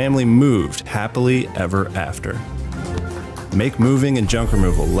 And the family moved happily ever after. Make moving and junk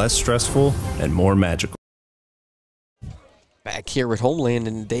removal less stressful and more magical. Back here at Homeland,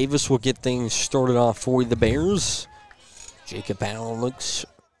 and Davis will get things started off for the Bears. Jacob Allen looks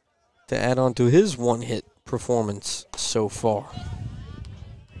to add on to his one-hit performance so far.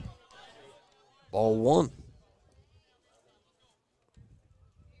 Ball 1.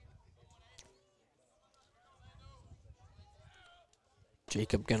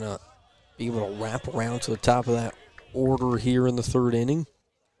 Jacob gonna be able to wrap around to the top of that order here in the 3rd inning.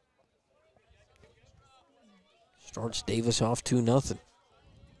 Starts Davis off 2-0.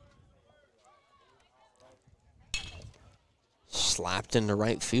 Slapped into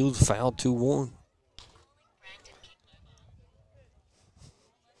right field, foul 2-1.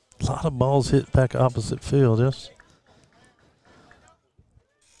 A lot of balls hit back opposite field, yes.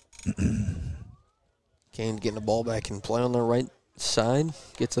 Kane getting the ball back in play on the right side.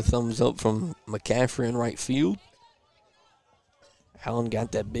 Gets a thumbs up from McCaffrey in right field. Allen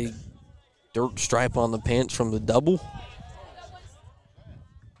got that big dirt stripe on the pants from the double.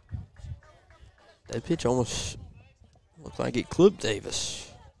 That pitch almost looked like it clipped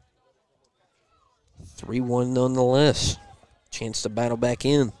Davis. 3-1 nonetheless. Chance to battle back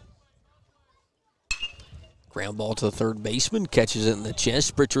in. Ground ball to the 3rd baseman. Catches it in the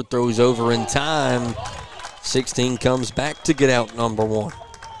chest. Pritchard throws over in time. 16 comes back to get out number 1.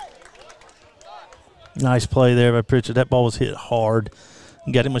 Nice play there by Pritchard. That ball was hit hard.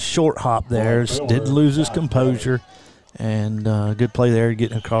 Got him a short hop there. Didn't lose his composure. And good play there,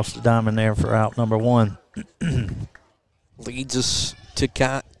 getting across the diamond there for out number 1. Leads us to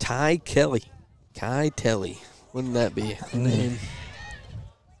Ty Kelly. Kai Telly. Wouldn't that be a name?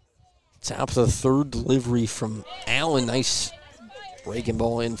 Top of the 3rd delivery from Allen. Nice breaking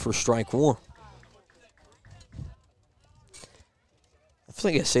ball in for strike 1. I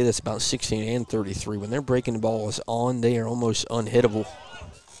think I say this about 16 and 33. When they're breaking the ball is on, they are almost unhittable.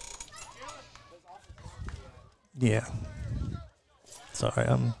 Yeah. Sorry,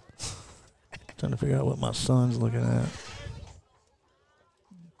 I'm trying to figure out what my son's looking at.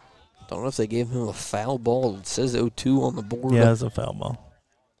 Don't know if they gave him a foul ball. It says 0-2 on the board. Yeah, it's a foul ball.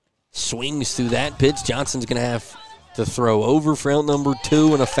 Swings through that pitch. Johnson's going to have to throw over for out number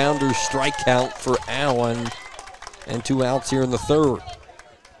 2 and a Founders strikeout for Allen. And 2 outs here in the 3rd.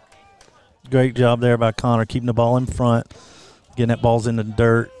 Great job there by Connor, keeping the ball in front, getting that ball's in the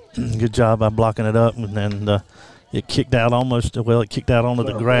dirt. Good job by blocking it up, and then it kicked out almost, well, it kicked out onto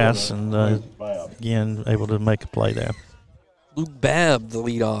the grass, and again, able to make a play there. Luke Babb, the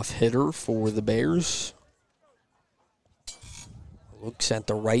leadoff hitter for the Bears. Looks at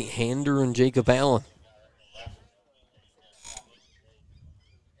the right-hander and Jacob Allen.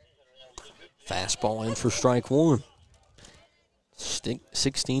 Fastball in for strike 1.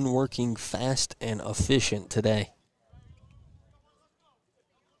 16 working fast and efficient today.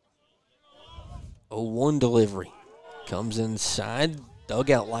 0-1 delivery. Comes inside.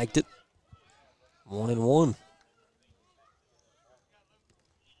 Dugout liked it. 1-1.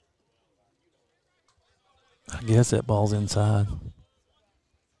 I guess that ball's inside.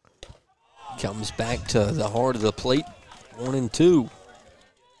 Comes back to the heart of the plate. 1-2.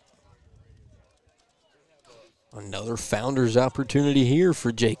 Another Founders opportunity here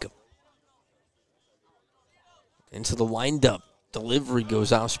for Jacob. Into the windup. Delivery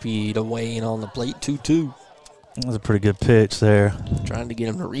goes off speed away and on the plate. 2-2. That was a pretty good pitch there. Trying to get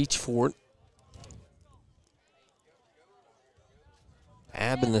him to reach for it.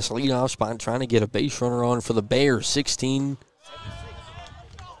 Ab in this leadoff spot trying to get a base runner on for the Bears. 16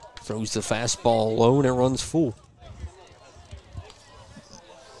 Throws the fastball low and it runs full.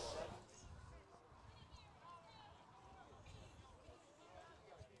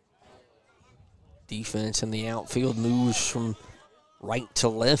 Defense in the outfield moves from right to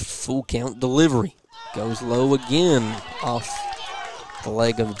left. Full count delivery. Goes low again off the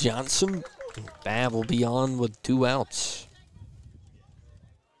leg of Johnson. Babb will be on with 2 outs.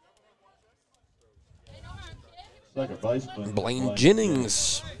 Second baseman. Blaine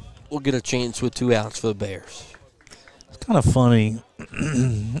Jennings will get a chance with 2 outs for the Bears. It's kind of funny.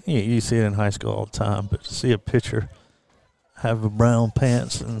 You see it in high school all the time, but to see a pitcher have a brown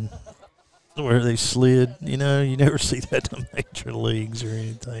pants and where they slid, you never see that in major leagues or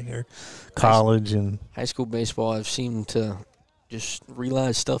anything, or college. And high school baseball, I've seemed to just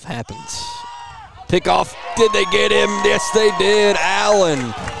realize stuff happens. Pickoff, did they get him? Yes, they did.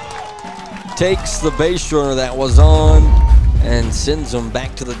 Allen takes the base runner that was on and sends them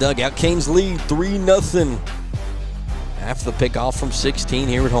back to the dugout. Canes lead 3-0 after the pickoff from 16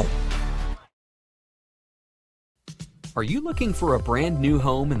 here at home. Are you looking for a brand new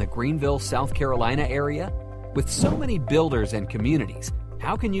home in the Greenville, South Carolina area? With so many builders and communities,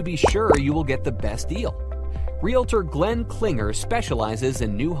 how can you be sure you will get the best deal? Realtor Glenn Klinger specializes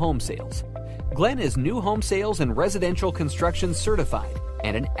in new home sales. Glenn is new home sales and residential construction certified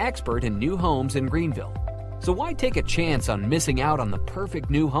and an expert in new homes in Greenville. So why take a chance on missing out on the perfect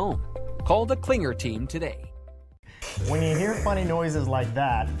new home? Call the Klinger team today. When you hear funny noises like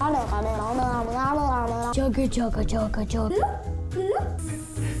that, Jogger, jogger, jogger, jogger.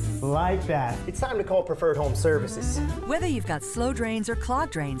 like that, it's time to call Preferred Home Services. Whether you've got slow drains or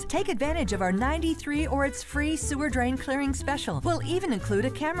clogged drains, take advantage of our 93 or it's free sewer drain clearing special. We'll even include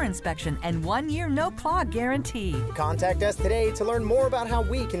a camera inspection and 1-year no clog guarantee. Contact us today to learn more about how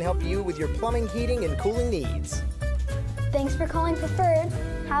we can help you with your plumbing, heating, and cooling needs. Thanks for calling Preferred.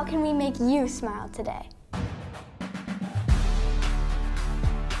 How can we make you smile today?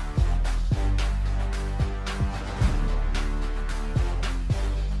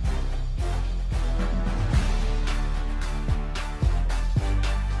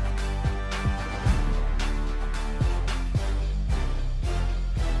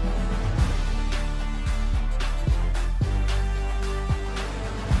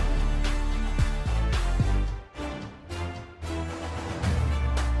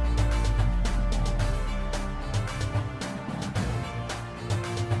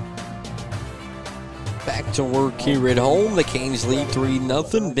 Back to work here at home. The Canes lead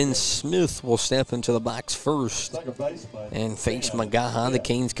 3-0. Ben Smith will step into the box first and face Magaha. The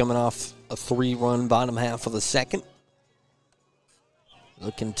Canes coming off a 3-run bottom half of the second.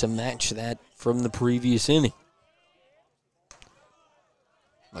 Looking to match that from the previous inning.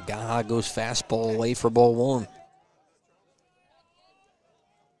 Magaha goes fastball away for ball 1.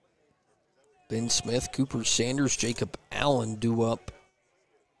 Ben Smith, Cooper Sanders, Jacob Allen due up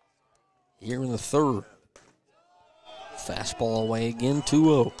here in the third. Fastball away again,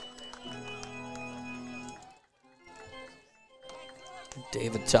 2-0.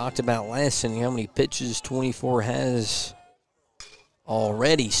 David talked about last inning how many pitches 24 has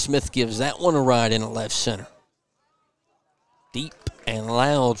already. Smith gives that one a ride in at left center. Deep and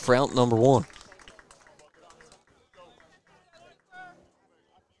loud for out number 1.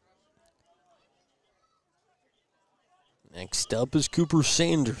 Next up is Cooper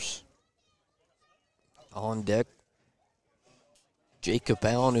Sanders. On deck, Jacob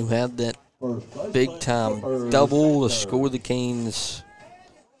Allen, who had that big-time double to score the Canes'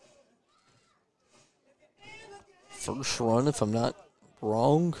 first run, if I'm not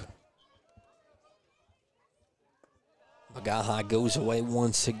wrong. Magaha goes away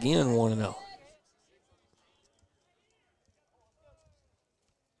once again, 1-0.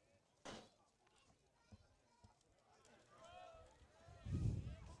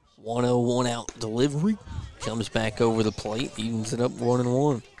 One out delivery. Comes back over the plate, evens it up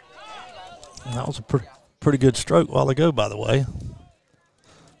 1-1. That was a pretty good stroke a while ago, by the way.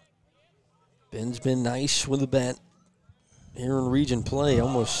 Ben's been nice with the bat here in region play.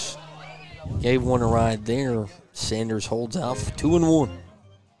 Almost gave one a ride there. Sanders holds out for 2-1.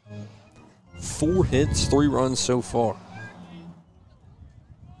 4 hits, 3 runs so far.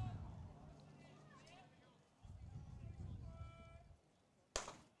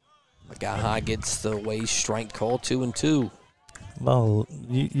 Magaha gets the way strike call, 2-2. Ball,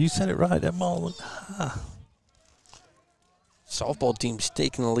 you said it right. That ball looked high. Softball team's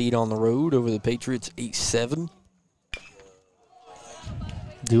taking the lead on the road over the Patriots, 8-7.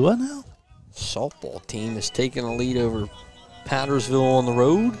 Do I now? Softball team is taking the lead over Powdersville on the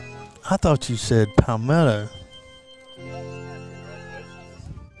road. I thought you said Palmetto.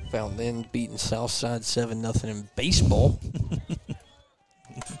 Found then beating Southside 7-0 in baseball.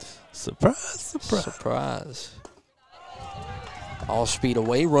 Surprise, surprise. Surprise. All speed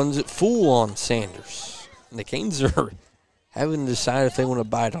away, runs it full on Sanders. And the Canes are having to decide if they want to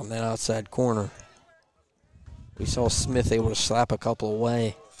bite on that outside corner. We saw Smith able to slap a couple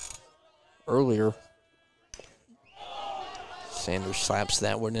away earlier. Sanders slaps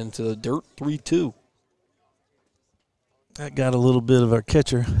that one into the dirt, 3-2. That got a little bit of our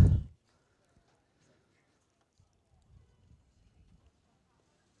catcher.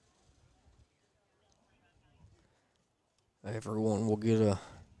 Everyone will get a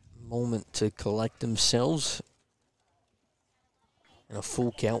moment to collect themselves. And a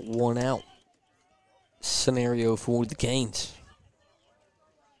full count, 1 out scenario for the Canes.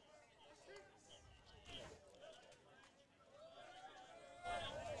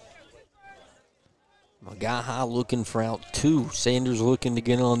 Magaha looking for out 2. Sanders looking to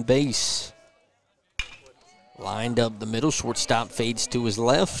get on base. Lined up the middle. Shortstop fades to his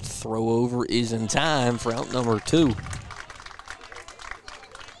left. Throw over is in time for out number 2.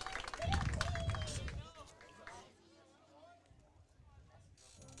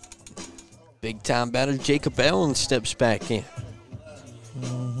 Big time batter Jacob Allen steps back in.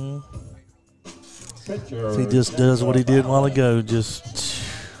 If he just does what he did a while ago, just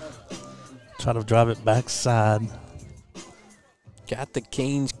try to drive it backside. Got the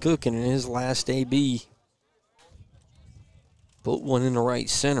Canes cooking in his last AB. Put one in the right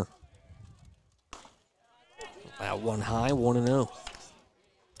center. That one high, 1-0.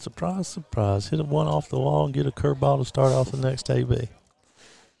 Surprise, surprise. Hit one off the wall and get a curveball to start off the next AB.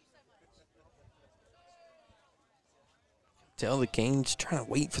 Tell the Canes trying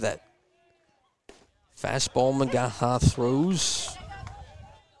to wait for that fastball Magaha throws.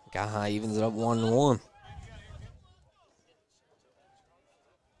 Magaha evens it up 1-1.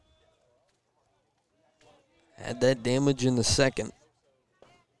 Had that damage in the second.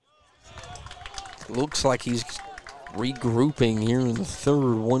 Looks like he's regrouping here in the third.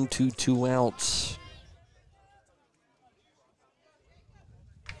 1-2, 2 outs.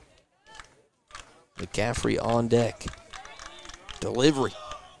 McCaffrey on deck. Delivery.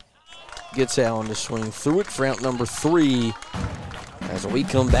 Gets Allen to swing through it for out number 3. As we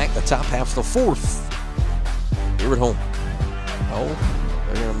come back, the top half of the fourth. Here at home. Oh,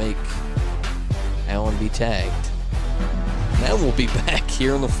 they're going to make Allen be tagged. Now we'll be back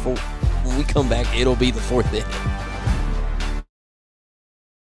here in the fourth. When we come back, it'll be the fourth inning.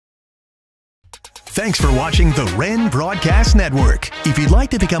 Thanks for watching the Wren Broadcast Network. If you'd like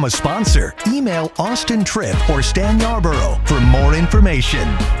to become a sponsor, email Austin Tripp or Stan Yarborough for more information.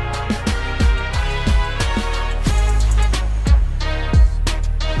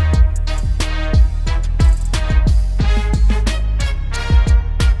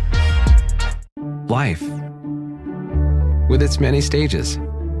 Life, with its many stages.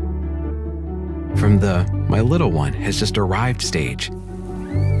 From the "my little one has just arrived" stage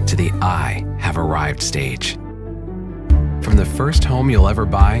to the "I have arrived" stage. From the first home you'll ever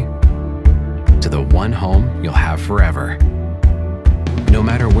buy to the one home you'll have forever. No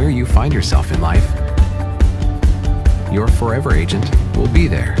matter where you find yourself in life, your forever agent will be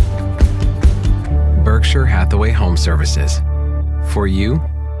there. Berkshire Hathaway Home Services. For you,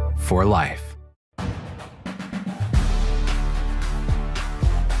 for life.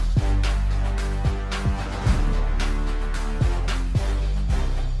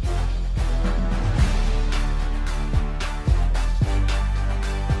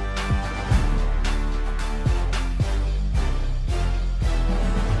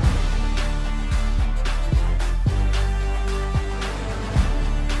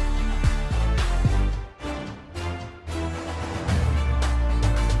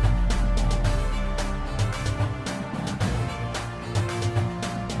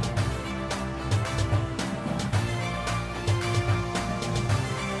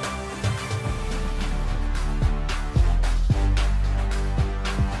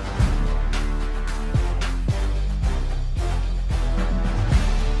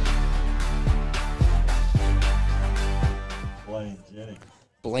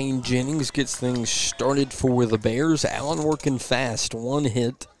 Blaine Jennings gets things started for the Bears. Allen working fast. 1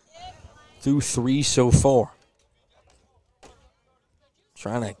 hit through 3 so far.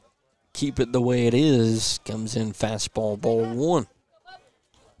 Trying to keep it the way it is. Comes in fastball, ball 1.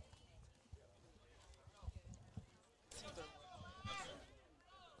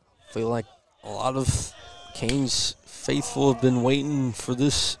 Feel like a lot of Canes faithful have been waiting for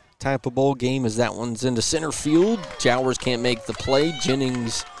this type of ball game as that one's into center field. Jowers can't make the play.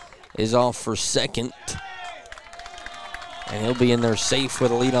 Jennings is off for second. And he'll be in there safe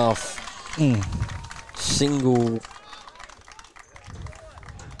with a leadoff single.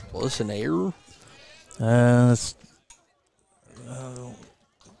 Was an error? I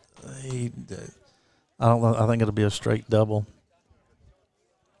don't know. I think it'll be a straight double.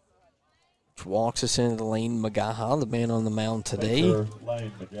 Which walks us into the lane. Magaha, the man on the mound today.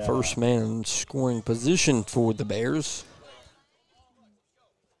 First man in scoring position for the Bears.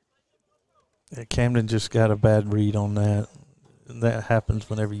 Yeah, Camden just got a bad read on that. And that happens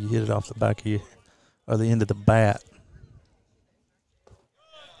whenever you hit it off the back of you or the end of the bat.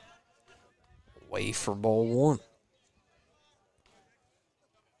 Way for ball one.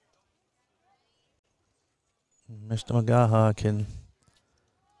 Mr. Magaha can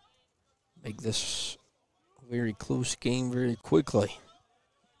make this a very close game very quickly.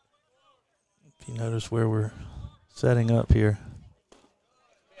 If you notice where we're setting up here.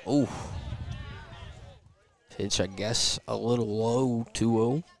 Oh. Pitch, I guess, a little low,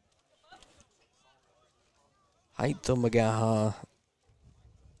 2-0. Height of Magaha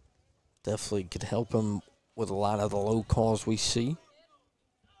definitely could help him with a lot of the low calls we see.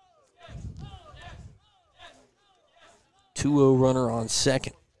 2-0 runner on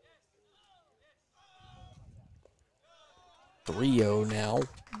second. 3-0 now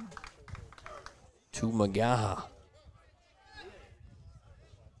to Magaha.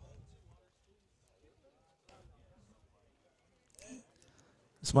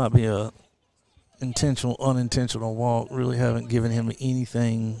 This might be a intentional, unintentional walk. Really haven't given him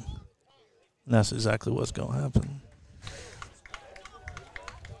anything. And that's exactly what's going to happen.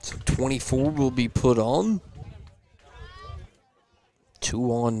 So 24 will be put on.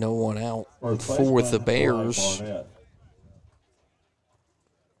 2 on, no one out. For with the Bears.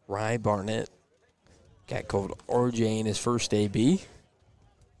 Rye Barnett. Guy called RJ in his first AB.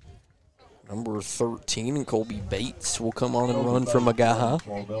 Number 13, and Colby Bates will come on and run for Magaha.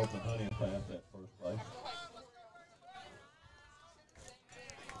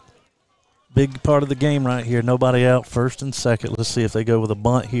 Big part of the game right here. Nobody out, first and second. Let's see if they go with a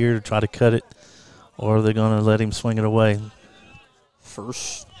bunt here to try to cut it, or are they going to let him swing it away?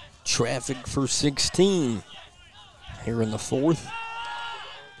 First traffic for 16 here in the fourth.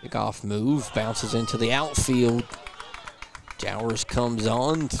 Kickoff move, bounces into the outfield. Jowers comes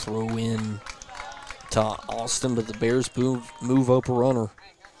on, throw in to Austin, but the Bears move up a runner.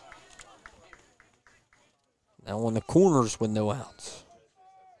 Now on the corners with no outs.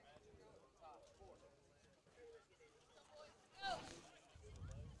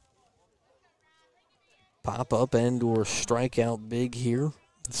 Pop up and or strikeout big here.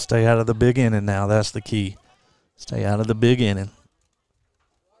 Stay out of the big inning now. That's the key. Stay out of the big inning.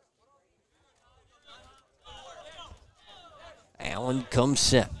 Allen comes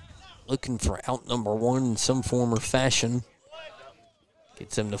set. Looking for out number one in some form or fashion.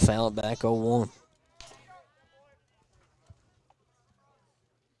 Gets him to foul it back 0-1.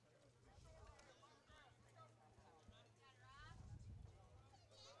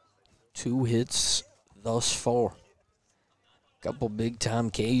 Two hits thus far. Couple big time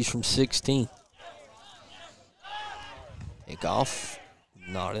Ks from 16. Pick off,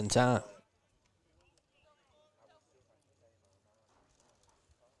 not in time.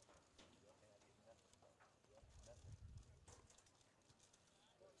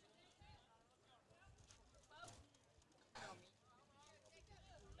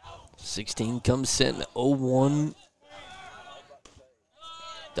 .16 comes set in 0-1.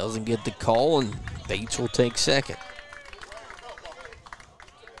 Doesn't get the call, and Bates will take second.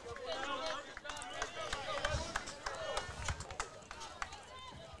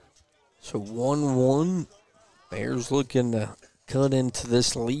 So 1-1. Bears looking to cut into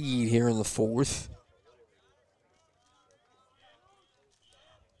this lead here in the fourth.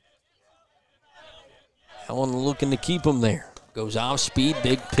 Allen looking to keep them there. Goes off speed,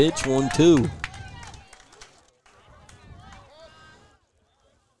 big pitch, 1-2.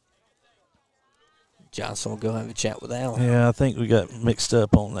 Johnson will go have a chat with Allen. Yeah, I think we got mixed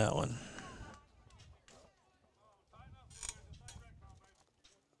up on that one.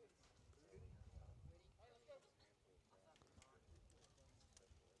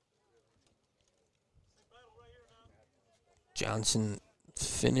 Johnson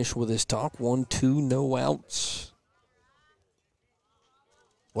finished with his talk. 1-2, no outs.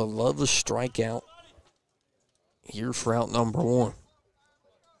 Will love a strikeout here for out number one.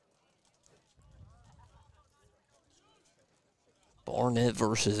 Barnett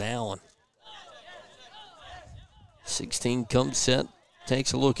versus Allen. 16 comes set,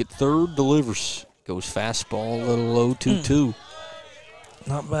 takes a look at third, delivers. Goes fastball, a little low, 2-2.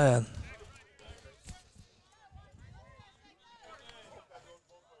 Not bad.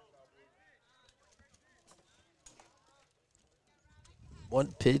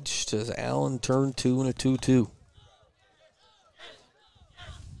 One pitch to Allen, turn 2 and a 2-2.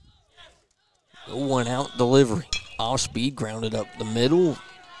 1 out delivery. Off speed, grounded up the middle.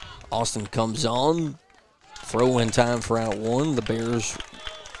 Austin comes on. Throw in time for out 1. The Bears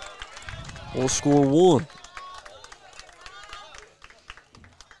will score 1.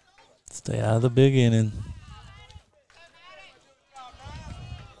 Stay out of the big inning.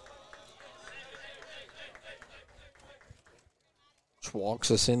 Which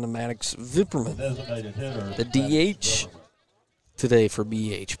walks us into Maddox Vipperman, Designated hitter. the DH today for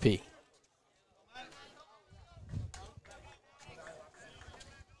BHP.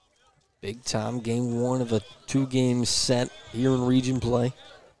 Big time game 1 of a 2-game set here in region play.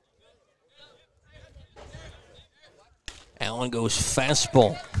 Allen goes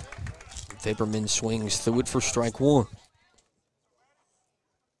fastball. Vipperman swings through it for strike 1.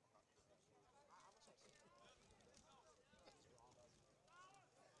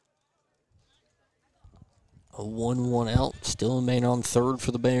 A 1-1 out, still a man on third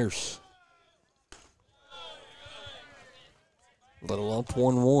for the Bears. Little up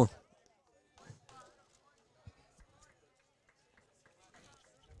 1-1.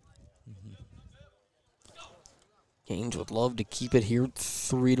 Gaines would love to keep it here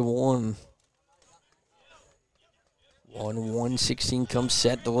 3-1. 1-1, 16 comes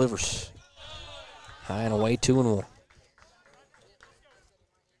set, delivers. High and away, 2-1.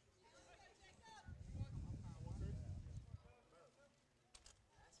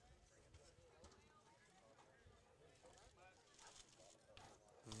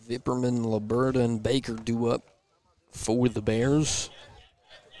 Vipperman, Liberta, and Baker due up for the Bears.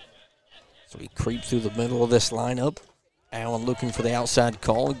 So we creep through the middle of this lineup. Allen looking for the outside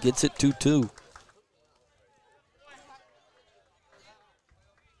call, gets it 2-2.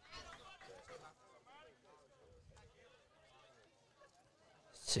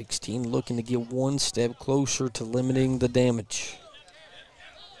 $16 looking to get one step closer to limiting the damage.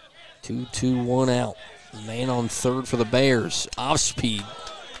 2-2-1 out. Man on third for the Bears. Off speed.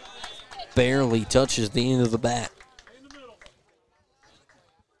 Barely touches the end of the bat.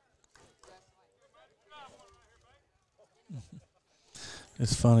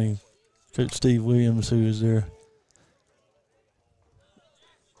 It's funny, Coach Steve Williams, who is their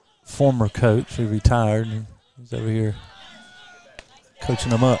former coach, who retired, and he's over here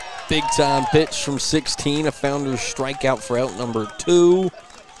coaching them up. Big time pitch from 16, a Founders strikeout for out number 2.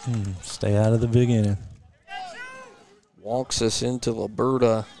 Stay out of the big inning. Walks us into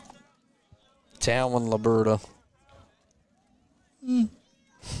Liberta. Talon Liberta.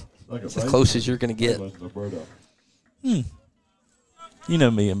 It's as close as you're going to get. You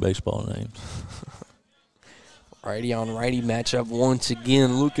know me in baseball names. Righty on righty matchup once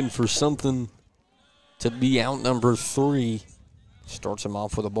again, looking for something to be out number 3. Starts him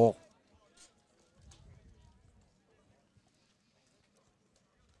off with a ball.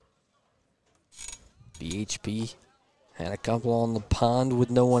 BHP had a couple on the pond with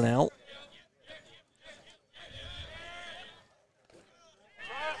no one out.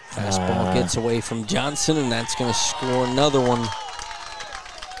 Fastball gets away from Johnson, and that's going to score another one.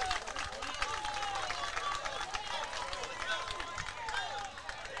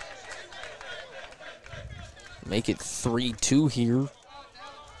 Make it 3-2 here.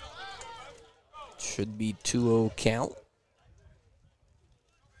 Should be 2-0 count.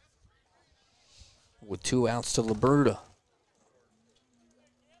 With 2 outs to Liberta.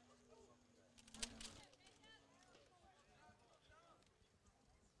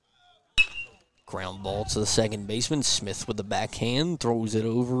 Ground ball to the second baseman. Smith with the backhand. Throws it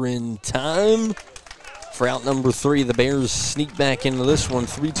over in time. For out number 3, the Bears sneak back into this one.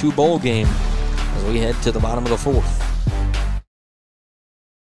 3-2 ball game as we head to the bottom of the 4th.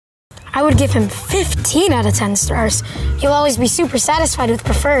 I would give him 15 out of 10 stars. He'll always be super satisfied with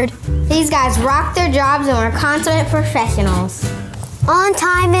Preferred. These guys rock their jobs and are consummate professionals. On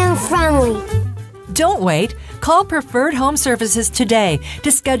time and friendly. Don't wait. Call Preferred Home Services today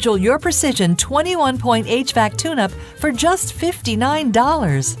to schedule your Precision 21-point HVAC tune-up for just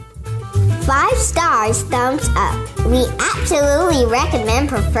 $59. 5 stars, thumbs up. We absolutely recommend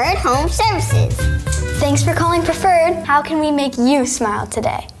Preferred Home Services. Thanks for calling Preferred. How can we make you smile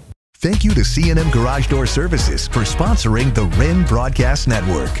today? Thank you to C&M Garage Door Services for sponsoring the Wren Broadcast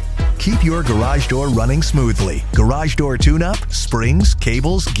Network. Keep your garage door running smoothly. Garage door tune-up, springs,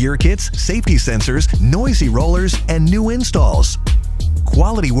 cables, gear kits, safety sensors, noisy rollers, and new installs.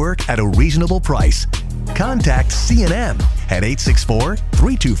 Quality work at a reasonable price. Contact C&M at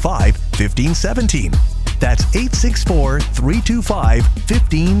 864-325-1517. That's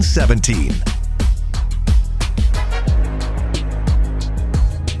 864-325-1517.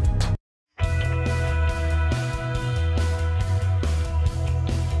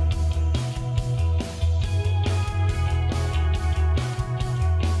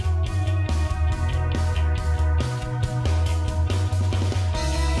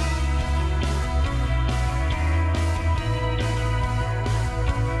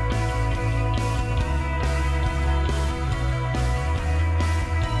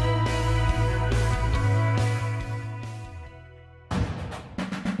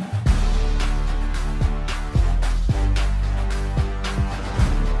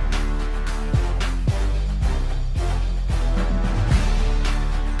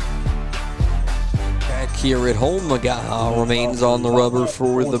 here at home. McGaha remains on the rubber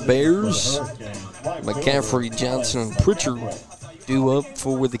for the Bears. McCaffrey, Johnson, and Pritchard due up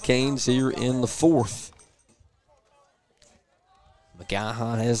for the Canes here in the fourth.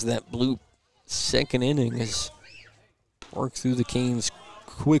 McGaha has that blue second inning, has worked through the Canes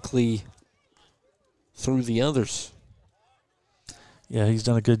quickly through the others. Yeah, he's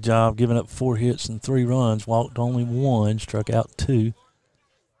done a good job, giving up 4 hits and 3 runs, walked only 1, struck out 2.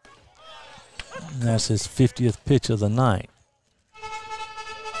 And that's his 50th pitch of the night.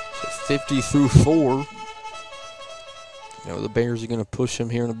 So 50 through 4. You know, the Bears are going to push him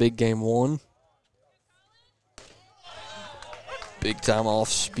here in a big game 1. Big time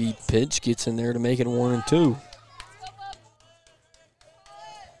off-speed pitch, gets in there to make it 1-2.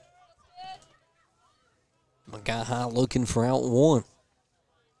 McGaha looking for out 1.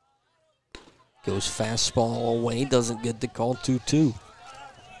 Goes fastball away, doesn't get the call, 2-2.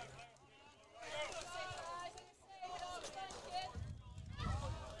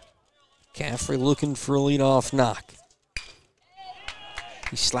 Caffrey looking for a leadoff knock.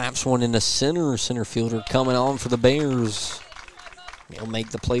 He slaps one in the center. Center fielder coming on for the Bears. He'll make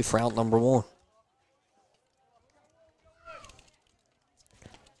the play for out number 1.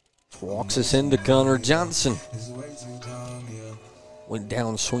 Walks us into Connor Johnson. Went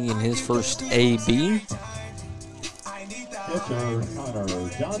down swinging his first AB. Pitcher Connor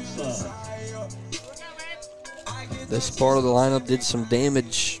Johnson. This part of the lineup did some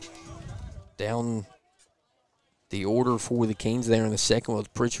damage down the order for the Canes there in the second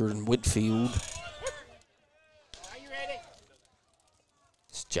with Pritchard and Whitfield.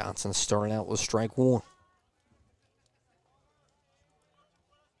 Johnson starting out with strike 1.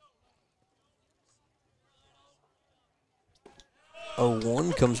 Oh,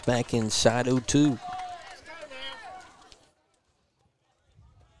 1 comes back inside 0-2.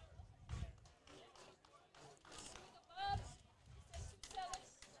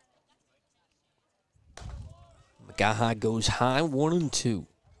 McGaha goes high, 1-2.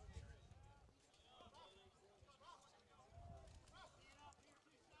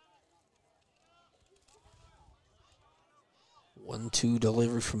 One-two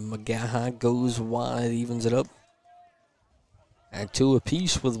delivery from McGaha goes wide, evens it up. At 2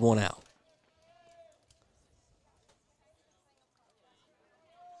 apiece with 1 out.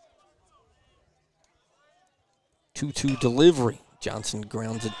 2-2 delivery. Johnson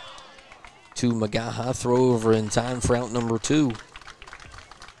grounds it to McGaha. Throw over in time for out number 2.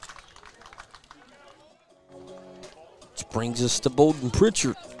 Which brings us to Bolton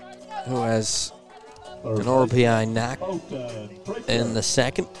Pritchard, who has an RBI knock in the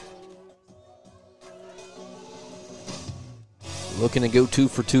second. Looking to go 2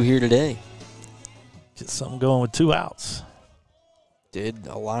 for 2 here today. Get something going with 2 outs. Did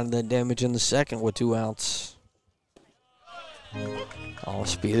a lot of that damage in the second with 2 outs. All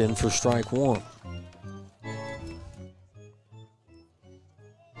speed in for strike 1.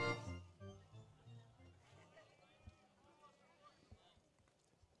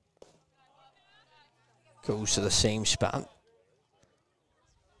 Goes to the same spot.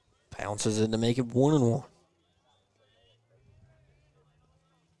 Bounces it to make it 1-1.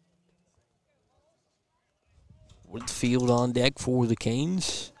 Whitfield on deck for the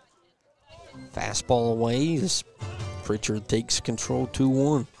Canes. Fastball away as Pritchard takes control,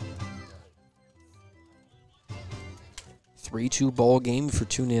 2-1. 3-2 ball game for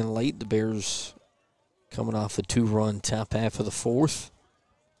tuning in late. The Bears coming off a 2-run top half of the fourth.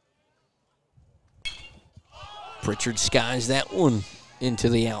 Pritchard skies that one into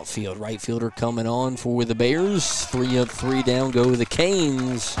the outfield. Right fielder coming on for the Bears. 3 up, 3 down go the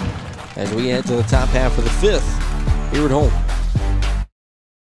Canes as we head to the top half of the fifth here at home.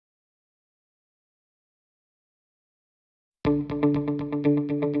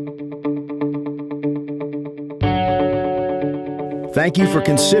 Thank you for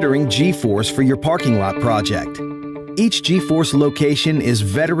considering G-Force for your parking lot project. Each G-Force location is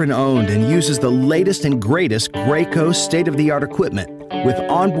veteran-owned and uses the latest and greatest Graco state-of-the-art equipment with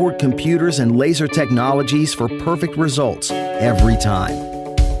onboard computers and laser technologies for perfect results every time.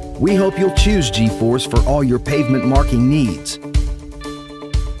 We hope you'll choose G-Force for all your pavement marking needs.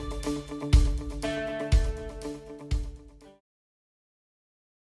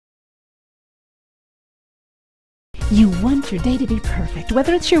 You want your day to be perfect,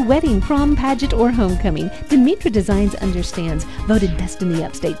 whether it's your wedding, prom, pageant, or homecoming. Demetra Designs understands. Voted best in the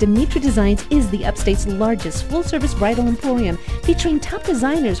Upstate, Demetra Designs is the Upstate's largest full-service bridal emporium, featuring top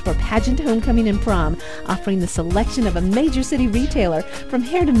designers for pageant, homecoming, and prom, offering the selection of a major city retailer. From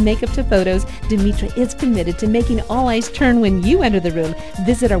hair to makeup to photos, Demetra is committed to making all eyes turn when you enter the room.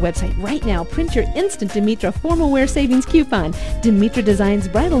 Visit our website right now. Print your instant Demetra formal wear savings coupon. Demetra Designs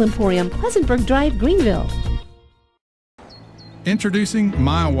Bridal Emporium, Pleasantburg Drive, Greenville. Introducing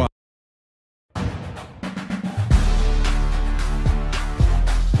MyWise.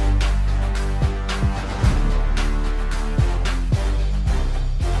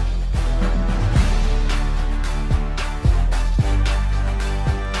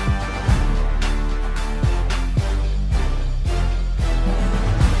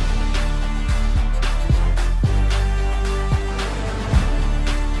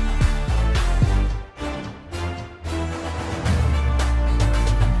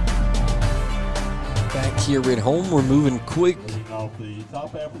 Here at home, we're moving quick.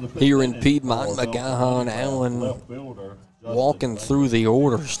 Here in Piedmont, McGaha and Allen walking through the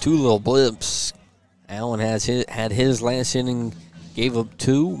orders. Two little blips. Allen had his last inning, gave up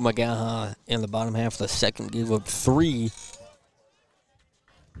 2. McGaha in the bottom half of the second gave up 3.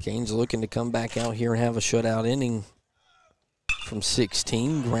 Canes looking to come back out here and have a shutout inning from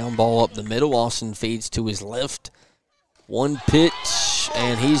 16. Ground ball up the middle. Austin fades to his left. 1 pitch,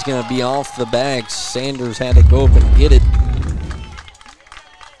 and he's going to be off the bag. Sanders had to go up and get it.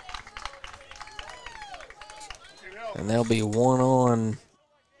 And there'll be 1 on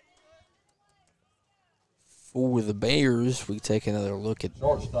for the Bears. We take another look at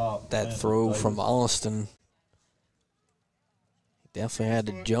that throw from Austin. He definitely had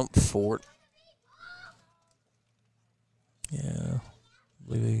to jump for it. Yeah, I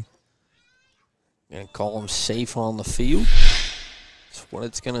believe he. Going to call him safe on the field. That's what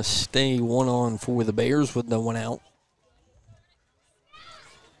it's going to stay. 1 on for the Bears with no one out.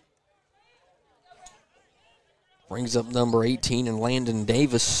 Brings up number 18 and Landon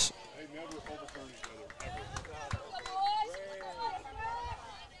Davis.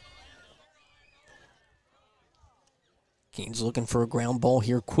 Canes looking for a ground ball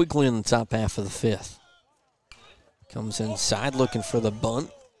here quickly in the top half of the 5th. Comes inside looking for the bunt.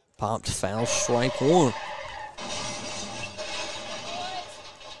 Popped foul, strike 1.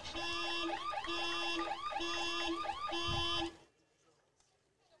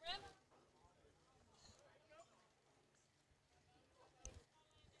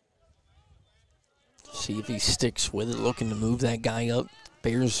 See if he sticks with it, looking to move that guy up.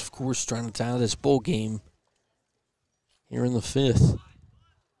 Bears, of course, trying to tie this bowl game here in the 5th.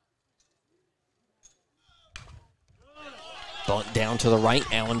 Bunt down to the right.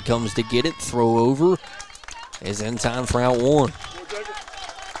 Allen comes to get it. Throw over is in time for out 1.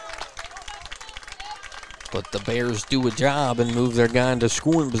 But the Bears do a job and move their guy into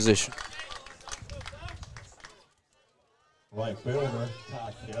scoring position. Right fielder,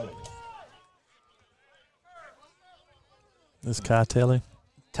 Ty Kelly. This Kai Kelly?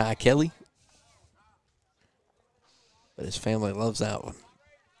 Ty Kelly. But his family loves that one.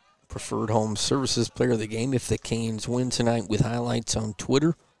 Preferred home services player of the game if the Canes win tonight, with highlights on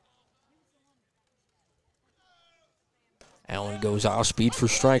Twitter. Allen goes off speed for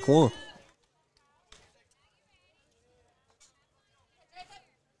strike 1.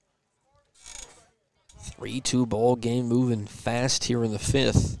 Three-two ball game, moving fast here in the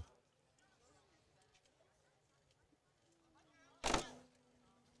 5th.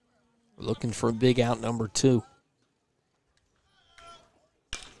 Looking for a big out number 2.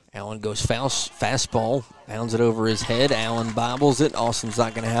 Allen goes fastball, pounds it over his head. Allen bobbles it. Austin's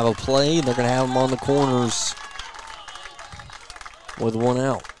not going to have a play. They're going to have him on the corners with 1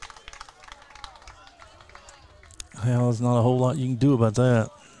 out. Well, there's not a whole lot you can do about that.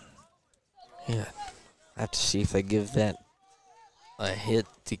 Yeah, I have to see if they give that a hit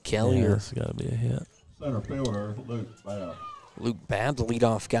to Kelly. Yeah, it's got to be a hit. Center fielder, Luke Babb. Luke Babb, the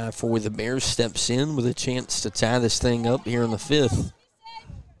leadoff guy for the Bears, steps in with a chance to tie this thing up here in the 5th.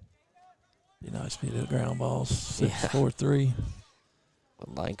 Be nice to do ground balls. 6-4-3.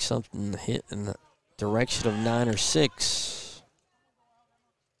 Would like something to hit in the direction of 9 or 6.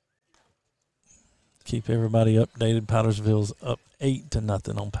 Keep everybody updated. Powdersville's up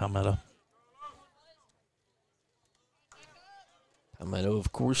 8-0 on Palmetto. Palmetto,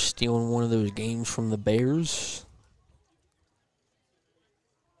 of course, stealing one of those games from the Bears.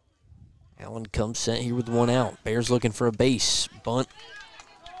 Allen comes set here with 1 out. Bears looking for a base. Bunt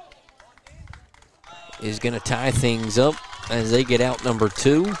is going to tie things up as they get out number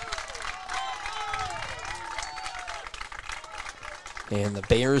 2. And the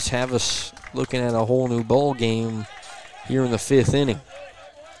Bears have us looking at a whole new ball game here in the 5th inning.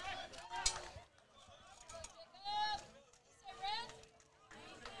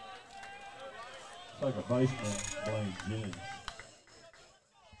 Like a baseman playing gin.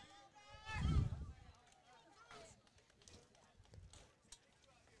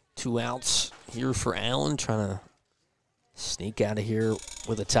 Two outs here for Allen, trying to sneak out of here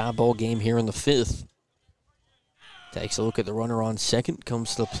with a tie ball game here in the 5th. Takes a look at the runner on second,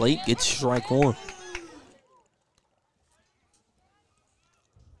 comes to the plate, gets strike one.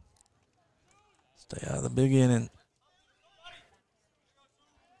 Stay out of the big inning.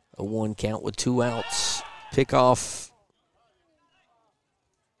 A 1 count with 2 outs. Pickoff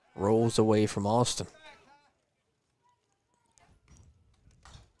rolls away from Austin.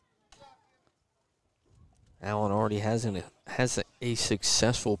 Allen already has a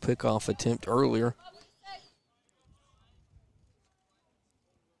successful pickoff attempt earlier.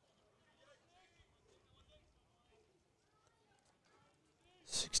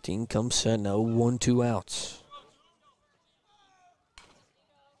 Sixteen comes set, no 1-2 outs.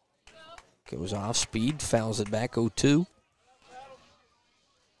 Goes off speed, fouls it back 0-2.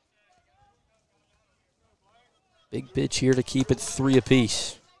 Big pitch here to keep it 3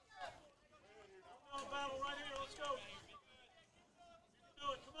 apiece.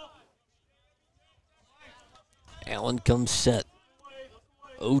 Allen comes set.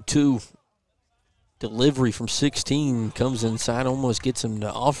 0-2. Delivery from 16 comes inside, almost gets him to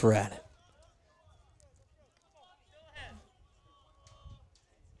offer at it.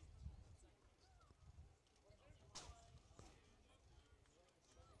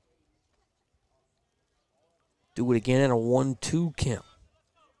 Do it again at a 1-2 count.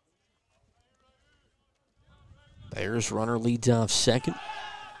 Bears runner leads off second.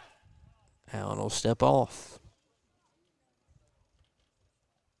 Allen will step off.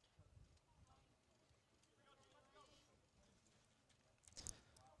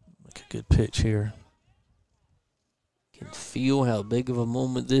 Make a good pitch here. Can feel how big of a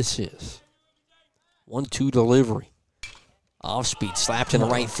moment this is. 1-2 delivery. Off speed, slapped into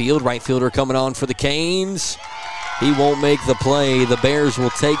right field. Right fielder coming on for the Canes. He won't make the play. The Bears will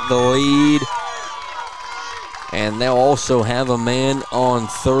take the lead. And they'll also have a man on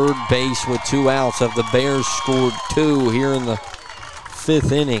third base with 2 outs. The Bears scored 2 here in the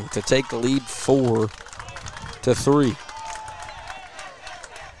 5th inning to take the lead 4-3.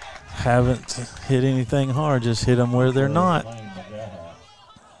 Haven't hit anything hard, just hit them where they're not.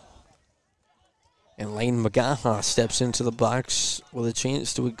 And Lane McGaha steps into the box with a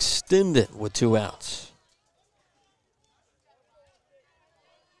chance to extend it with 2 outs.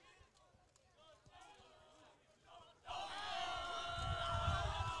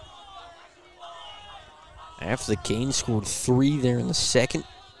 After the Canes scored 3 there in the second,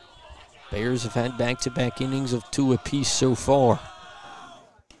 Bears have had back-to-back innings of 2 apiece so far.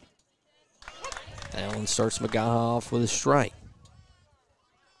 Allen starts McGaha off with a strike.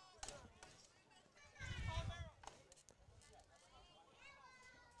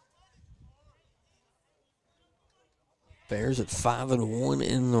 Bears at 5-1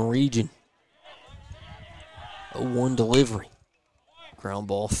 in the region. 0-1 delivery. Ground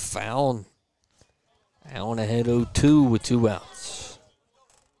ball foul. Allen ahead 0-2 with 2 outs.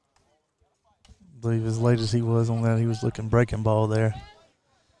 I believe as late as he was on that, he was looking breaking ball there.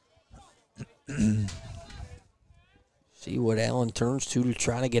 See what Allen turns to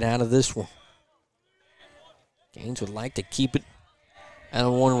try to get out of this one. Canes would like to keep it at a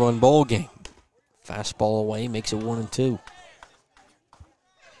 1-run ball game. Fastball away makes it 1-2.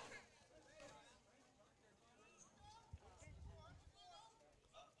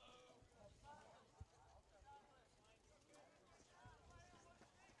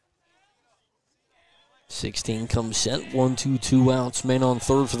 $16 comes set, 1-2, 2 outs, man on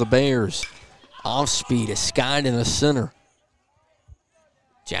third for the Bears. Off speed, a skied in the center.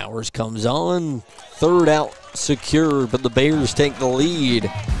 Jowers comes on, third out secured, but the Bears take the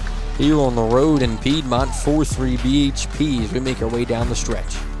lead here on the road in Piedmont, 4-3 BHP as we make our way down the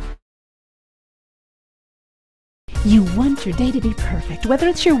stretch. You want your day to be perfect, whether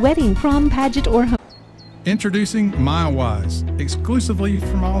it's your wedding, prom, pageant, or home. Introducing MileWise, exclusively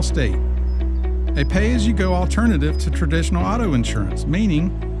from Allstate. A pay-as-you-go alternative to traditional auto insurance,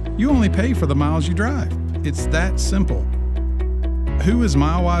 meaning you only pay for the miles you drive. It's that simple. Who is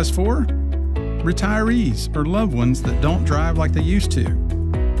MileWise for? Retirees or loved ones that don't drive like they used to.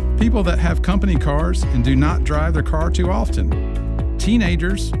 People that have company cars and do not drive their car too often.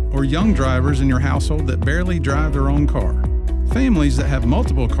 Teenagers or young drivers in your household that barely drive their own car. Families that have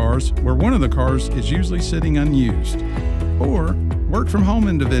multiple cars where one of the cars is usually sitting unused. Or work from home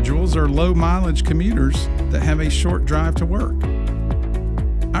individuals, or low mileage commuters that have a short drive to work.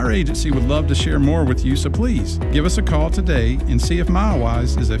 Our agency would love to share more with you, so please give us a call today and see if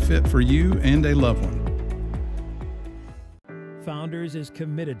MileWise is a fit for you and a loved one. Founders is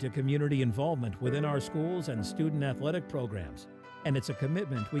committed to community involvement within our schools and student athletic programs, and it's a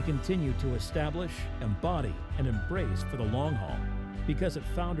commitment we continue to establish, embody, and embrace for the long haul. Because at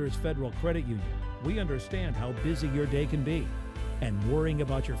Founders Federal Credit Union, we understand how busy your day can be, and worrying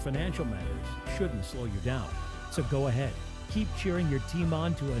about your financial matters shouldn't slow you down. So go ahead, keep cheering your team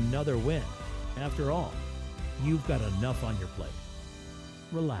on to another win. After all, you've got enough on your plate.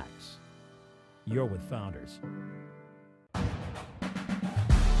 Relax. You're with Founders.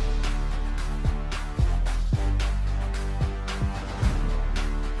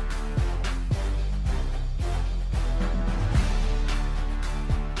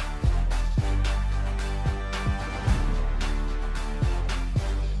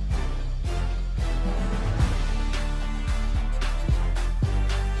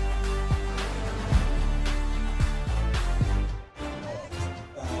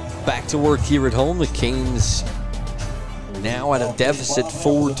 Back to work here at home. The Canes now at a deficit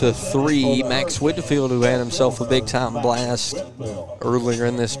 4-3. Max Whitfield, who had himself a big-time blast earlier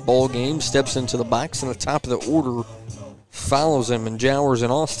in this ball game, steps into the box, and the top of the order follows him, and Jowers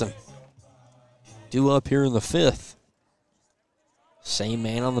and Austin due up here in the 5th. Same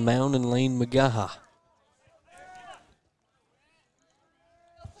man on the mound in Lane McGaha.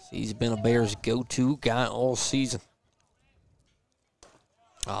 He's been a Bears go-to guy all season.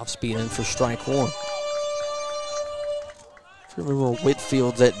 Off speed in for strike one. If you remember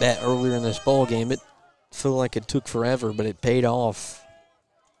Whitfield's at bat earlier in this ball game, it felt like it took forever, but it paid off.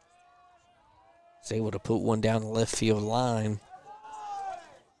 Was able to put one down the left field line.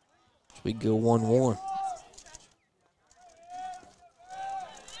 So we go 1-1.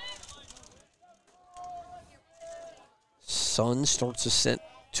 Sun starts to set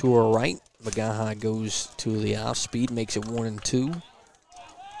to her right. McGaha goes to the off speed, makes it 1-2.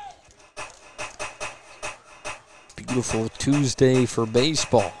 Beautiful Tuesday for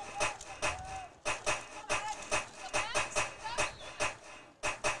baseball.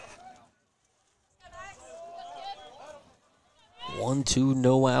 One, two,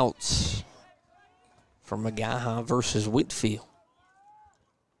 no outs for McGaha versus Whitfield.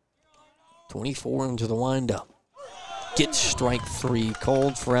 24 into the windup. Gets strike three,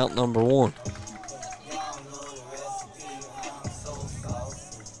 called for out number one.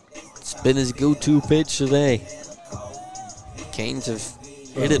 It's been his go-to pitch today. Canes have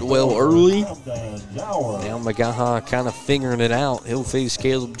hit it well early. Now McGaha kind of figuring it out. He'll face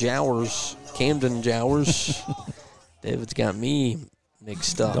Camden Jowers. David's got me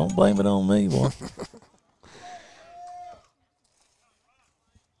mixed up. Don't blame it on me, boy.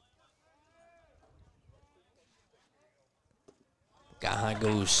 McGaha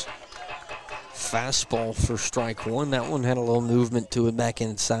goes fastball for strike one. That one had a little movement to it back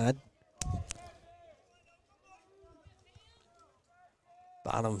inside.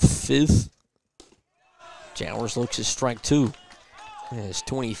 Bottom 5th. Jowers looks at strike two. His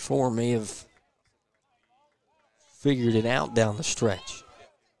 24 may have figured it out down the stretch.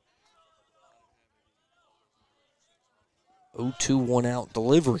 0-2, 1 out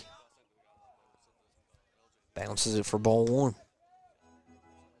delivery. Bounces it for ball one.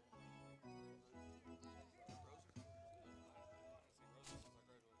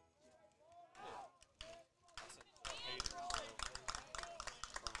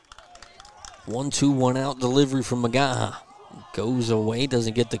 One, 2, 1 out delivery from McGaha. Goes away,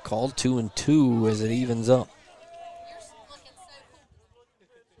 doesn't get the call. 2-2 as it evens up.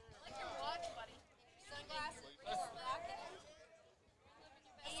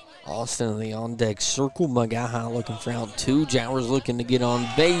 Austin in the on-deck circle. McGaha looking for out two. Jowers looking to get on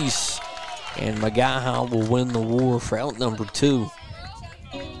base. And McGaha will win the war for out number two.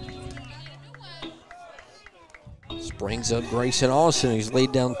 Brings up Grayson Austin. He's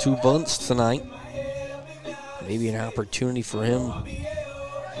laid down 2 bunts tonight. Maybe an opportunity for him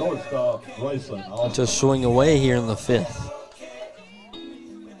to swing away here in the 5th.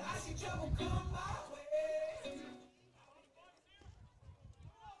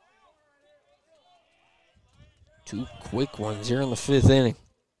 Two quick ones here in the 5th inning.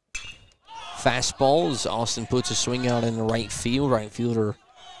 Fastballs. Austin puts a swing out in the right field. Right fielder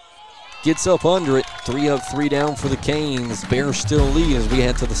gets up under it. 3 up, 3 down for the Canes. Bears still lead as we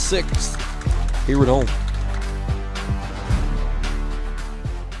head to the 6th here at home.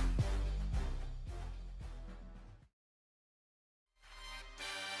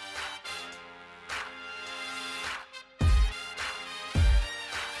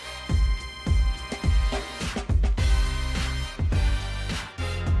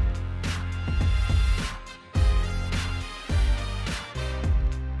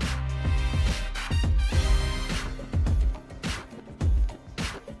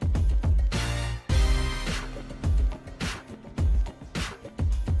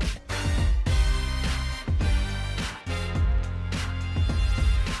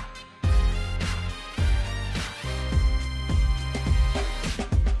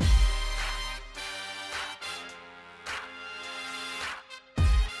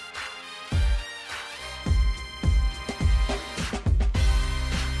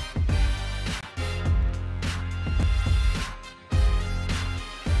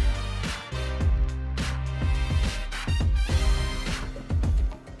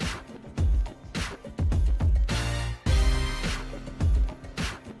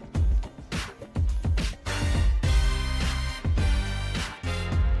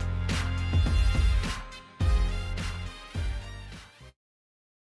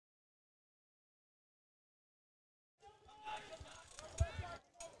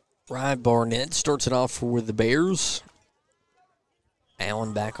 Ryan Barnett starts it off for the Bears.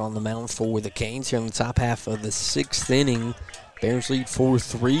 Allen back on the mound for the Canes here in the top half of the 6th inning. Bears lead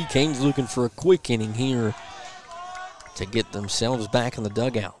 4-3. Canes looking for a quick inning here to get themselves back in the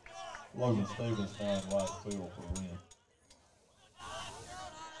dugout. Logan Stevens flying right field for Wren.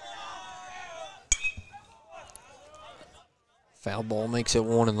 Foul ball makes it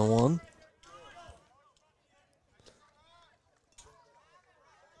 1-1.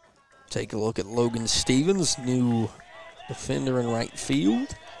 Take a look at Logan Stevens, new defender in right field.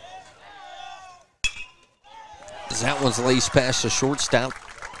 As that one's laced past the shortstop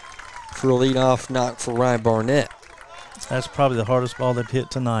for a leadoff knock for Ryan Barnett. That's probably the hardest ball they've hit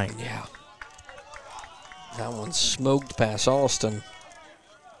tonight. Yeah. That one smoked past Austin.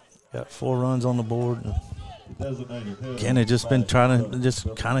 Got 4 runs on the board. Again, they've just been trying to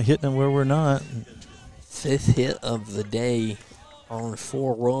just kind of hitting them where we're not. 5th hit of the day on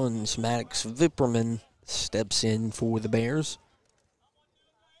 4 runs. Maddox Vipperman steps in for the Bears.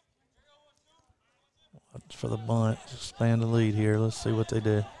 For the bunt, expand the lead here. Let's see what they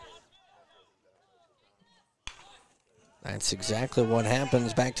do. That's exactly what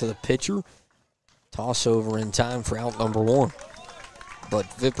happens. Back to the pitcher. Toss over in time for out number 1. But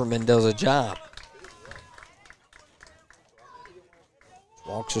Vipperman does a job.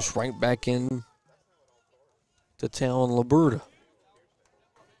 Walks us right back in to Talon Liberta.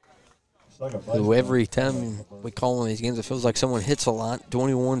 Who every time we call one of these games, it feels like someone hits a lot.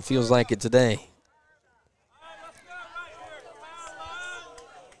 21 feels like it today.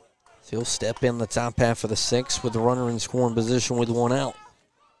 So he'll step in the top half of the 6th with the runner in scoring position with 1 out.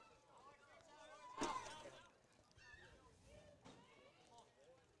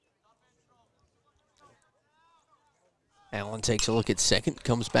 Allen takes a look at second,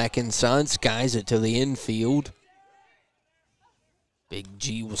 comes back inside, skies it to the infield. Big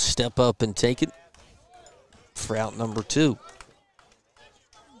G will step up and take it for out number 2.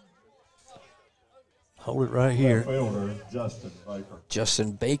 Hold it right here.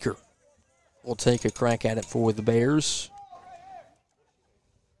 Justin Baker will take a crack at it for the Bears.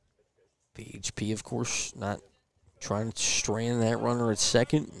 PHP, of course, not trying to strand that runner at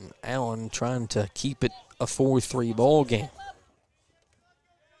second. And Allen trying to keep it a 4-3 ball game.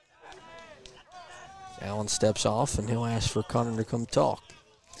 Allen steps off, and he'll ask for Connor to come talk.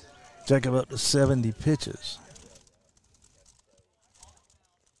 Jacob up to 70 pitches.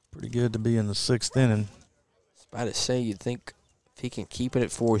 Pretty good to be in the 6th inning. I was about to say, you'd think if he can keep it at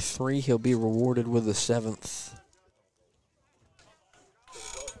 4-3, he'll be rewarded with the 7th.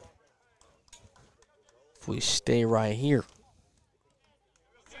 If we stay right here.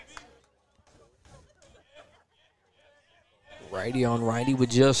 Righty on righty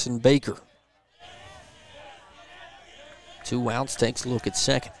with Justin Baker. 2 outs, takes a look at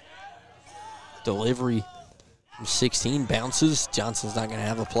second. Delivery from 16 bounces. Johnson's not going to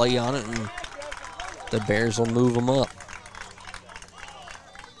have a play on it, and the Bears will move him up.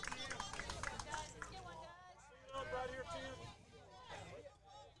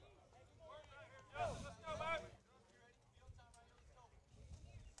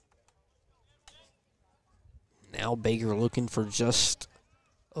 Now Baker looking for just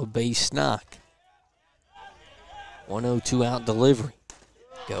a base knock. 1-0, 2-out delivery.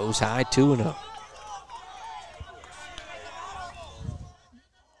 Goes high, 2-0.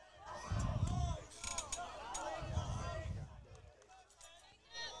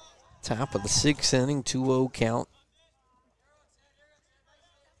 Top of the 6th inning, 2-0 count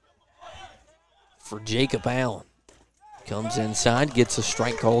for Jacob Allen. Comes inside, gets a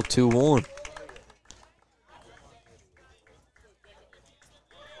strike called 2-1.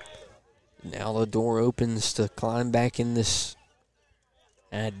 Now the door opens to climb back in this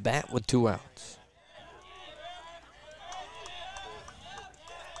at bat with 2 outs.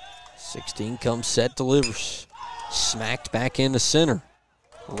 16 comes set, delivers. Smacked back into center.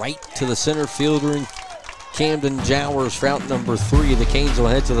 Right to the center fielder in Camden Jowers for out number 3. The Canes will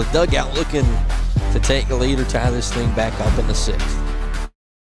head to the dugout looking to take a lead or tie this thing back up in the 6th.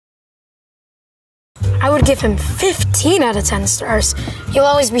 I would give him 15 out of 10 stars. You'll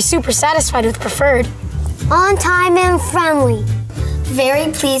always be super satisfied with Preferred. On time and friendly.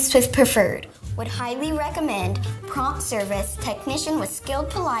 Very pleased with Preferred. Would highly recommend prompt service, technician was skilled,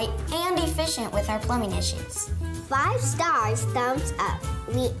 polite, and efficient with our plumbing issues. 5 stars, thumbs up.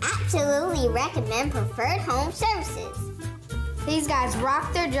 We absolutely recommend Preferred Home Services. These guys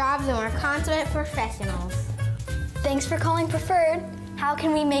rock their jobs and are consummate professionals. Thanks for calling Preferred. How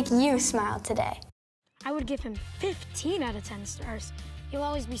can we make you smile today? I would give him 15 out of 10 stars. You'll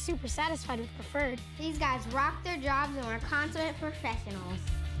always be super satisfied with Preferred. These guys rock their jobs and are consummate professionals.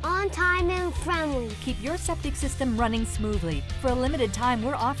 On time and friendly. Keep your septic system running smoothly. For a limited time,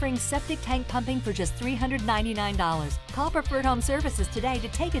 we're offering septic tank pumping for just $399. Call Preferred Home Services today to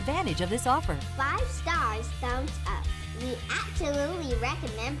take advantage of this offer. 5 stars, thumbs up. We absolutely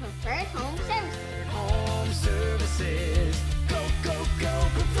recommend Preferred Home Services. Home Services. Go, go, go,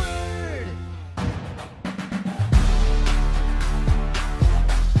 Preferred.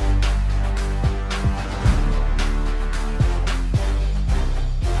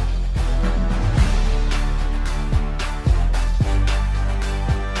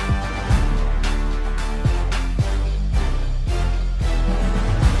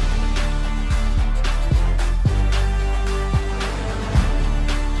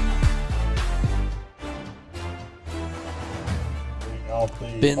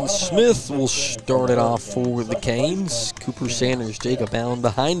 Ben Smith will start it off for the Canes. Cooper Sanders, Jacob Allen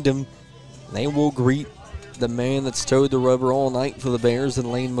behind him. They will greet the man that's towed the rubber all night for the Bears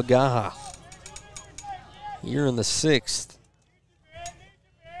and Lane Magaha. Here in the 6th.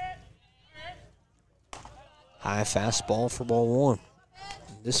 High fastball for ball 1.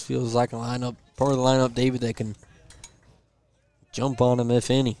 This feels like a lineup, part of the lineup, David, that can jump on him if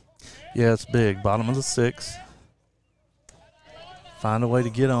any. Yeah, it's big. Bottom of the 6th. Find a way to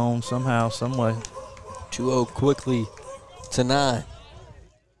get on somehow, some way. 2-0 quickly to 9.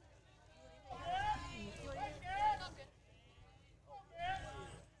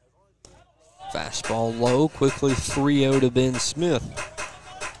 Fastball low, quickly 3-0 to Ben Smith.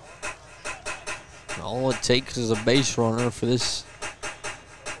 All it takes is a base runner for this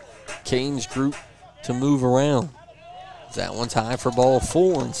Canes group to move around. That one's high for ball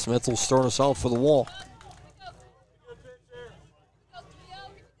 4, and Smith will start us off for the walk.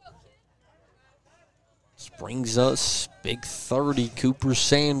 Brings us big 30, Cooper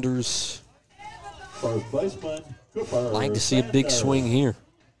Sanders. First baseman, Cooper Like to see a big swing here.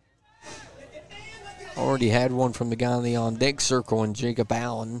 Already had one from the guy in the on-deck circle and Jacob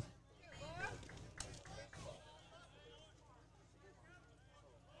Allen.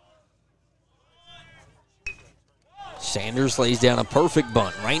 Sanders lays down a perfect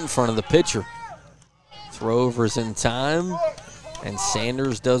bunt right in front of the pitcher. Throw-over's in time, and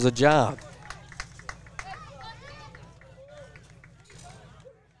Sanders does a job.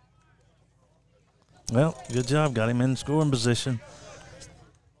 Well, good job. Got him in scoring position.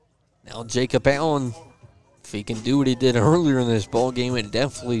 Now Jacob Allen, if he can do what he did earlier in this ball game, it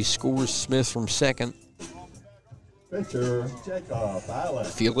definitely scores Smith from second. Pitcher, Jacob Allen.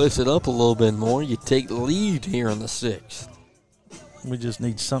 If you lift it up a little bit more, you take the lead here in the 6th. We just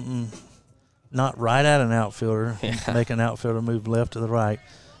need something not right at an outfielder, make an outfielder move left to the right,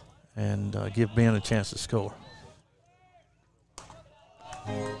 and give Ben a chance to score.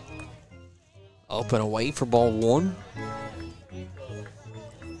 Up and away for ball 1.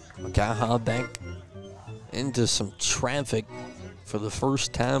 Magaha back into some traffic for the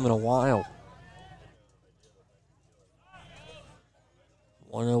first time in a while.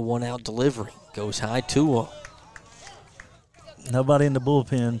 1-0 out delivery. Goes high 2-0. Nobody in the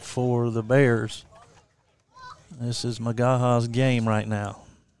bullpen for the Bears. This is Magaha's game right now.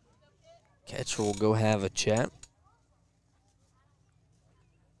 Catcher will go have a chat.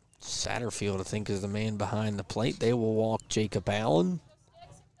 Satterfield, I think, is the man behind the plate. They will walk Jacob Allen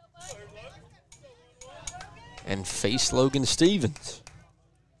and face Logan Stevens.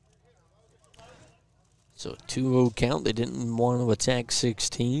 So a 2-0 count. They didn't want to attack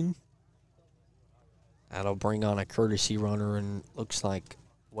 16. That'll bring on a courtesy runner, and looks like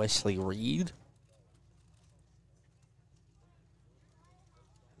Wesley Reed.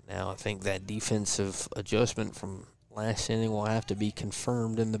 Now I think that defensive adjustment from last inning will have to be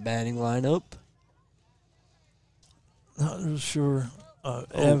confirmed in the batting lineup. Not sure.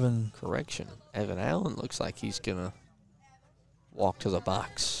 Evan. Correction. Evan Allen looks like he's going to walk to the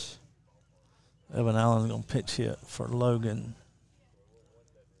box. Evan Allen's going to pitch hit for Logan.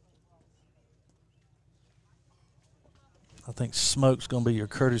 I think Smoke's going to be your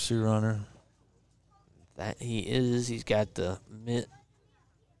courtesy runner. That he is. He's got the mitt.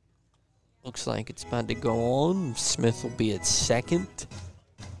 Looks like it's about to go on. Smith will be at second.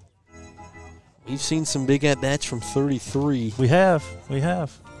 We've seen some big at-bats from 33. We have.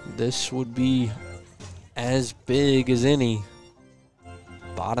 This would be as big as any.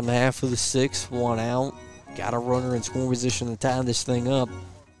 Bottom half of the 6th, 1 out. Got a runner in scoring position to tie this thing up.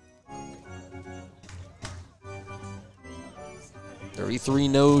 33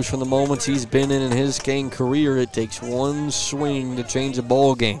 knows from the moments he's been in his Cane career, it takes one swing to change a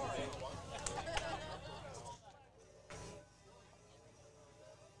ball game.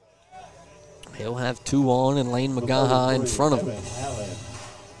 He'll have 2 on and Lane Magaha in front of him.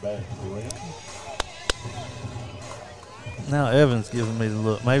 Now Evan's giving me the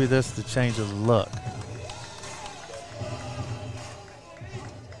look. Maybe that's the change of luck.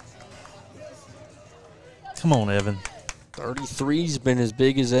 Come on, Evan. 33's been as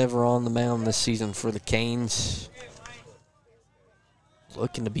big as ever on the mound this season for the Canes.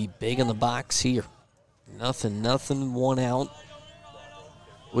 Looking to be big in the box here. Nothing, 1 out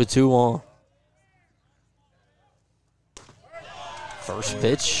with 2 on. First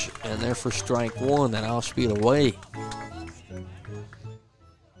pitch, and there for strike 1, that off-speed away.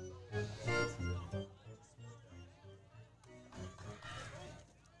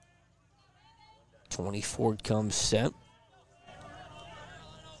 Ford comes set.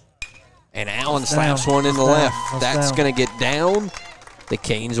 And Allen slaps one in the left. That's going to get down. The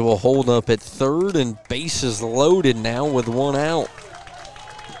Canes will hold up at third, and bases loaded now with 1 out.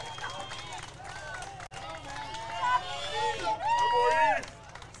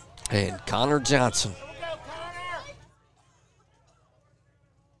 And Connor Johnson.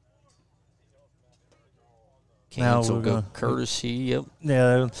 Canes will go courtesy, yep.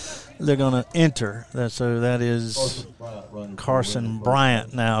 Yeah, they're going to enter. So that is Carson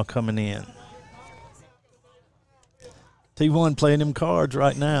Bryant now coming in. T1 playing them cards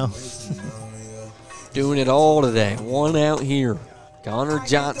right now. Doing it all today. 1 out here. Connor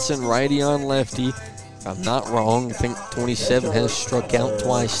Johnson, righty on lefty. If I'm not wrong, I think 27 has struck out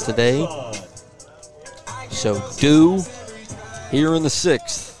twice today. So due here in the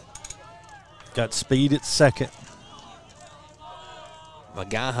 6th. Got speed at second.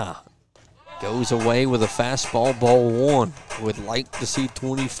 Magaha goes away with a fastball, ball 1. Would like to see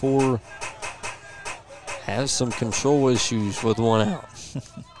 24 have some control issues with 1 out.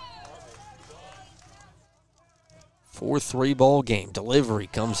 4-3 ball game. Delivery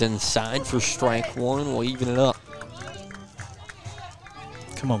comes inside for strike 1. We'll even it up.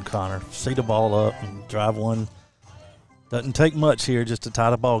 Come on, Connor. See the ball up and drive one. Doesn't take much here just to tie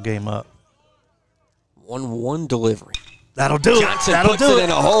the ball game up. 1-1 delivery. That'll do it. Johnson puts it in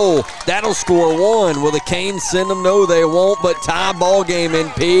a hole. That'll score 1. Will the Canes send them? No, they won't, but tie ball game in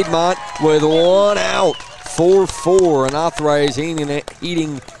Piedmont with 1 out. 4-4, an authorized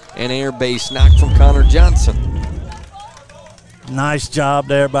heating and air base knock from Connor Johnson. Nice job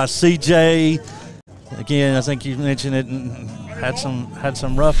there by CJ. Again, I think you mentioned it and had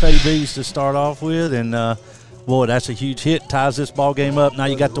some rough ABs to start off with, and boy, that's a huge hit. Ties this ball game up. Now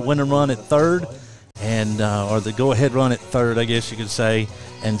you got the winning run at third, and or the go-ahead run at third, I guess you could say,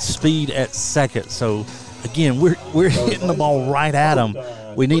 and speed at second. So again, we're hitting the ball right at them.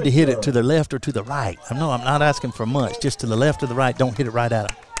 We need to hit it to the left or to the right. I'm not asking for much. Just to the left or the right. Don't hit it right at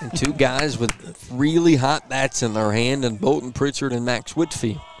them. And 2 guys with really hot bats in their hand, and Bolton Pritchard and Max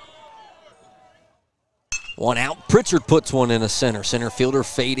Whitfield. 1 out. Pritchard puts one in a center. Center fielder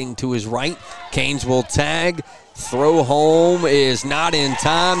fading to his right. Canes will tag. Throw home is not in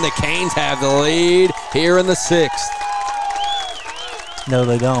time. The Canes have the lead here in the 6th. No,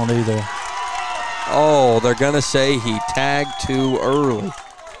 they don't either. Oh, they're going to say he tagged too early.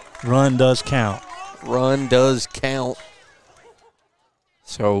 Run does count. Run does count.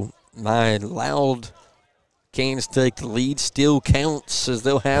 So my loud Canes take the lead still counts, as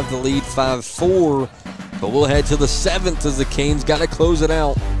they'll have the lead 5-4. But we'll head to the 7th as the Canes got to close it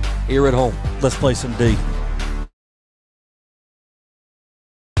out here at home. Let's play some D.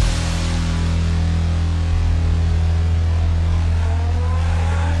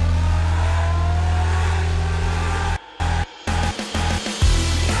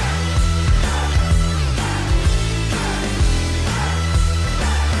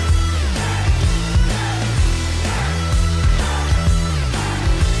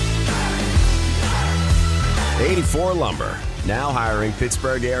 Lumber, now hiring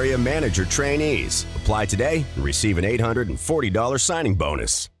Pittsburgh area manager trainees. Apply today and receive an $840 signing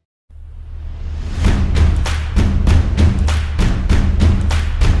bonus.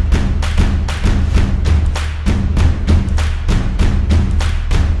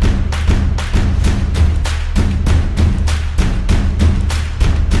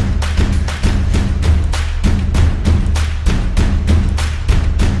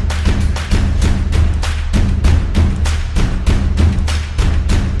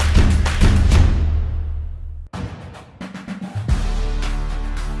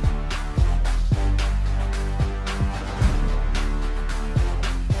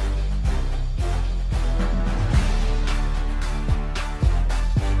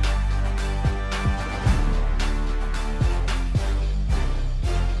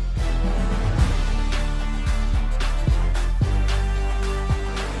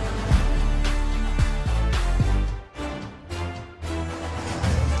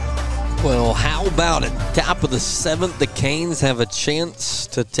 Well, how about it? Top of the 7th, the Canes have a chance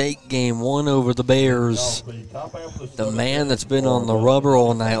to take game 1 over the Bears. The man that's been on the rubber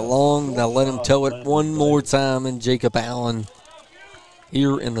all night long, they'll let him tow it one more time, and Jacob Allen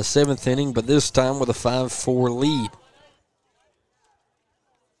here in the 7th inning, but this time with a 5-4 lead.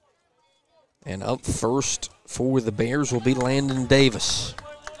 And up first for the Bears will be Landon Davis.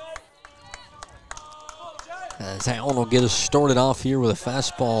 As Allen will get us started off here with a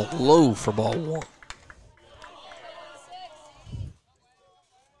fastball low for ball 1.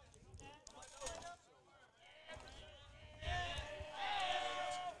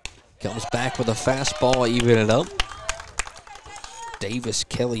 Comes back with a fastball, even it up. Davis,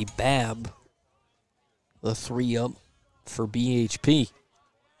 Kelly, Babb, the 3 up for BHP.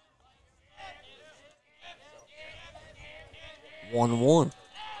 1-1.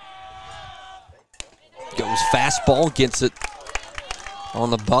 Goes fastball, gets it on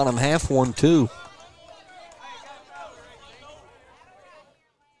the bottom half, 1-2.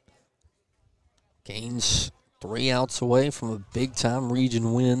 Canes 3 outs away from a big-time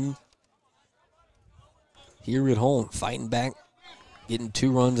region win here at home. Fighting back, getting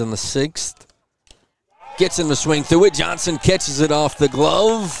 2 runs in the 6th. Gets him to swing through it. Johnson catches it off the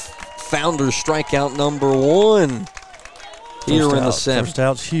glove. Founder strikeout number 1 here in the 7th. First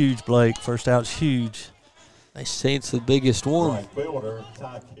out's huge, Blake. First out's huge. They say it's the biggest one. Right fielder,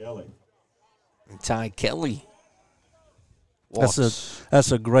 Ty Kelly. Ty Kelly.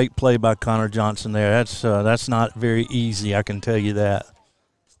 That's a great play by Connor Johnson there. That's not very easy, I can tell you that.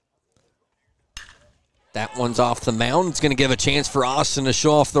 That one's off the mound. It's going to give a chance for Austin to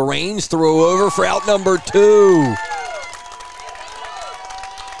show off the reins. Throw over for out number 2.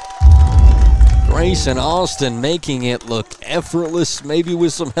 Grayson Austin making it look effortless, maybe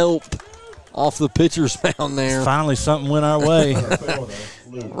with some help off the pitcher's mound there. Finally something went our way.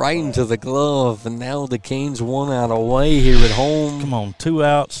 Right into the glove, and now the Canes 1 out away here at home. Come on, 2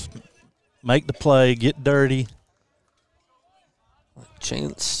 outs. Make the play, get dirty. A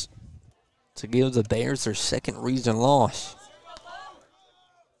chance to give the Bears their 2nd region loss.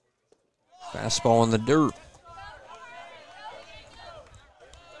 Fastball in the dirt.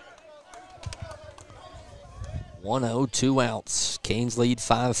 (1-0), 2 outs. Canes lead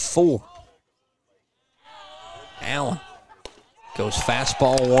 5-4. Allen goes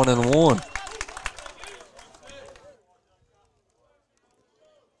fastball 1-1.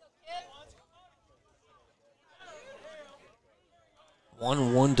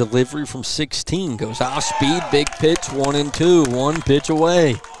 (1-1) delivery from 16. Goes off speed, big pitch, 1-2. 1 pitch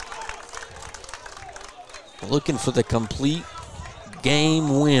away. Looking for the complete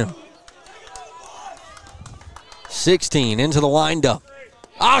game win. 16 into the windup.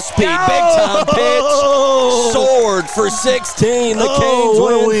 Off speed, big-time pitch. Soared for 16. The Canes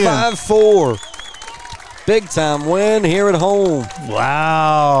win 5-4. Big-time win here at home.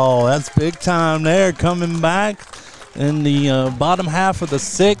 Wow, that's big time there. Coming back in the bottom half of the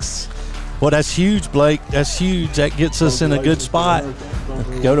 6th. Well, that's huge, Blake. That's huge. That gets us in a good spot.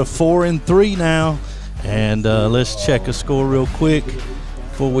 Go to 4-3 now. And let's check a score real quick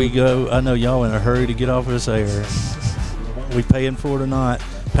before we go. I know y'all in a hurry to get off of this air. We paying for it or not?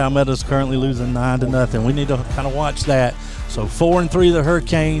 Palmetto's currently losing 9-0. We need to kind of watch that. So 4-3 the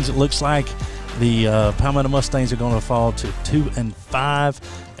Hurricanes. It looks like the Palmetto Mustangs are going to fall to 2-5,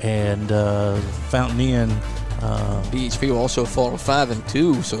 and Fountain Inn. BHP will also fall to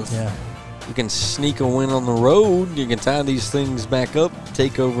 5-2. So if you can sneak a win on the road, you can tie these things back up,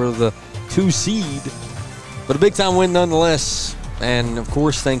 take over the 2 seed. But a big time win nonetheless. And, of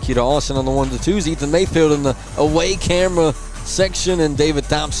course, thank you to Austin on the 1-2s, Ethan Mayfield in the away camera section, and David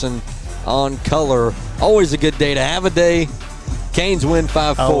Thompson on color. Always a good day to have a day. Canes win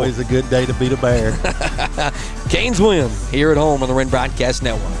 5-4. Always a good day to beat a Bear. Canes win here at home on the Wren Broadcast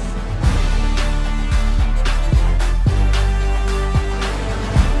Network.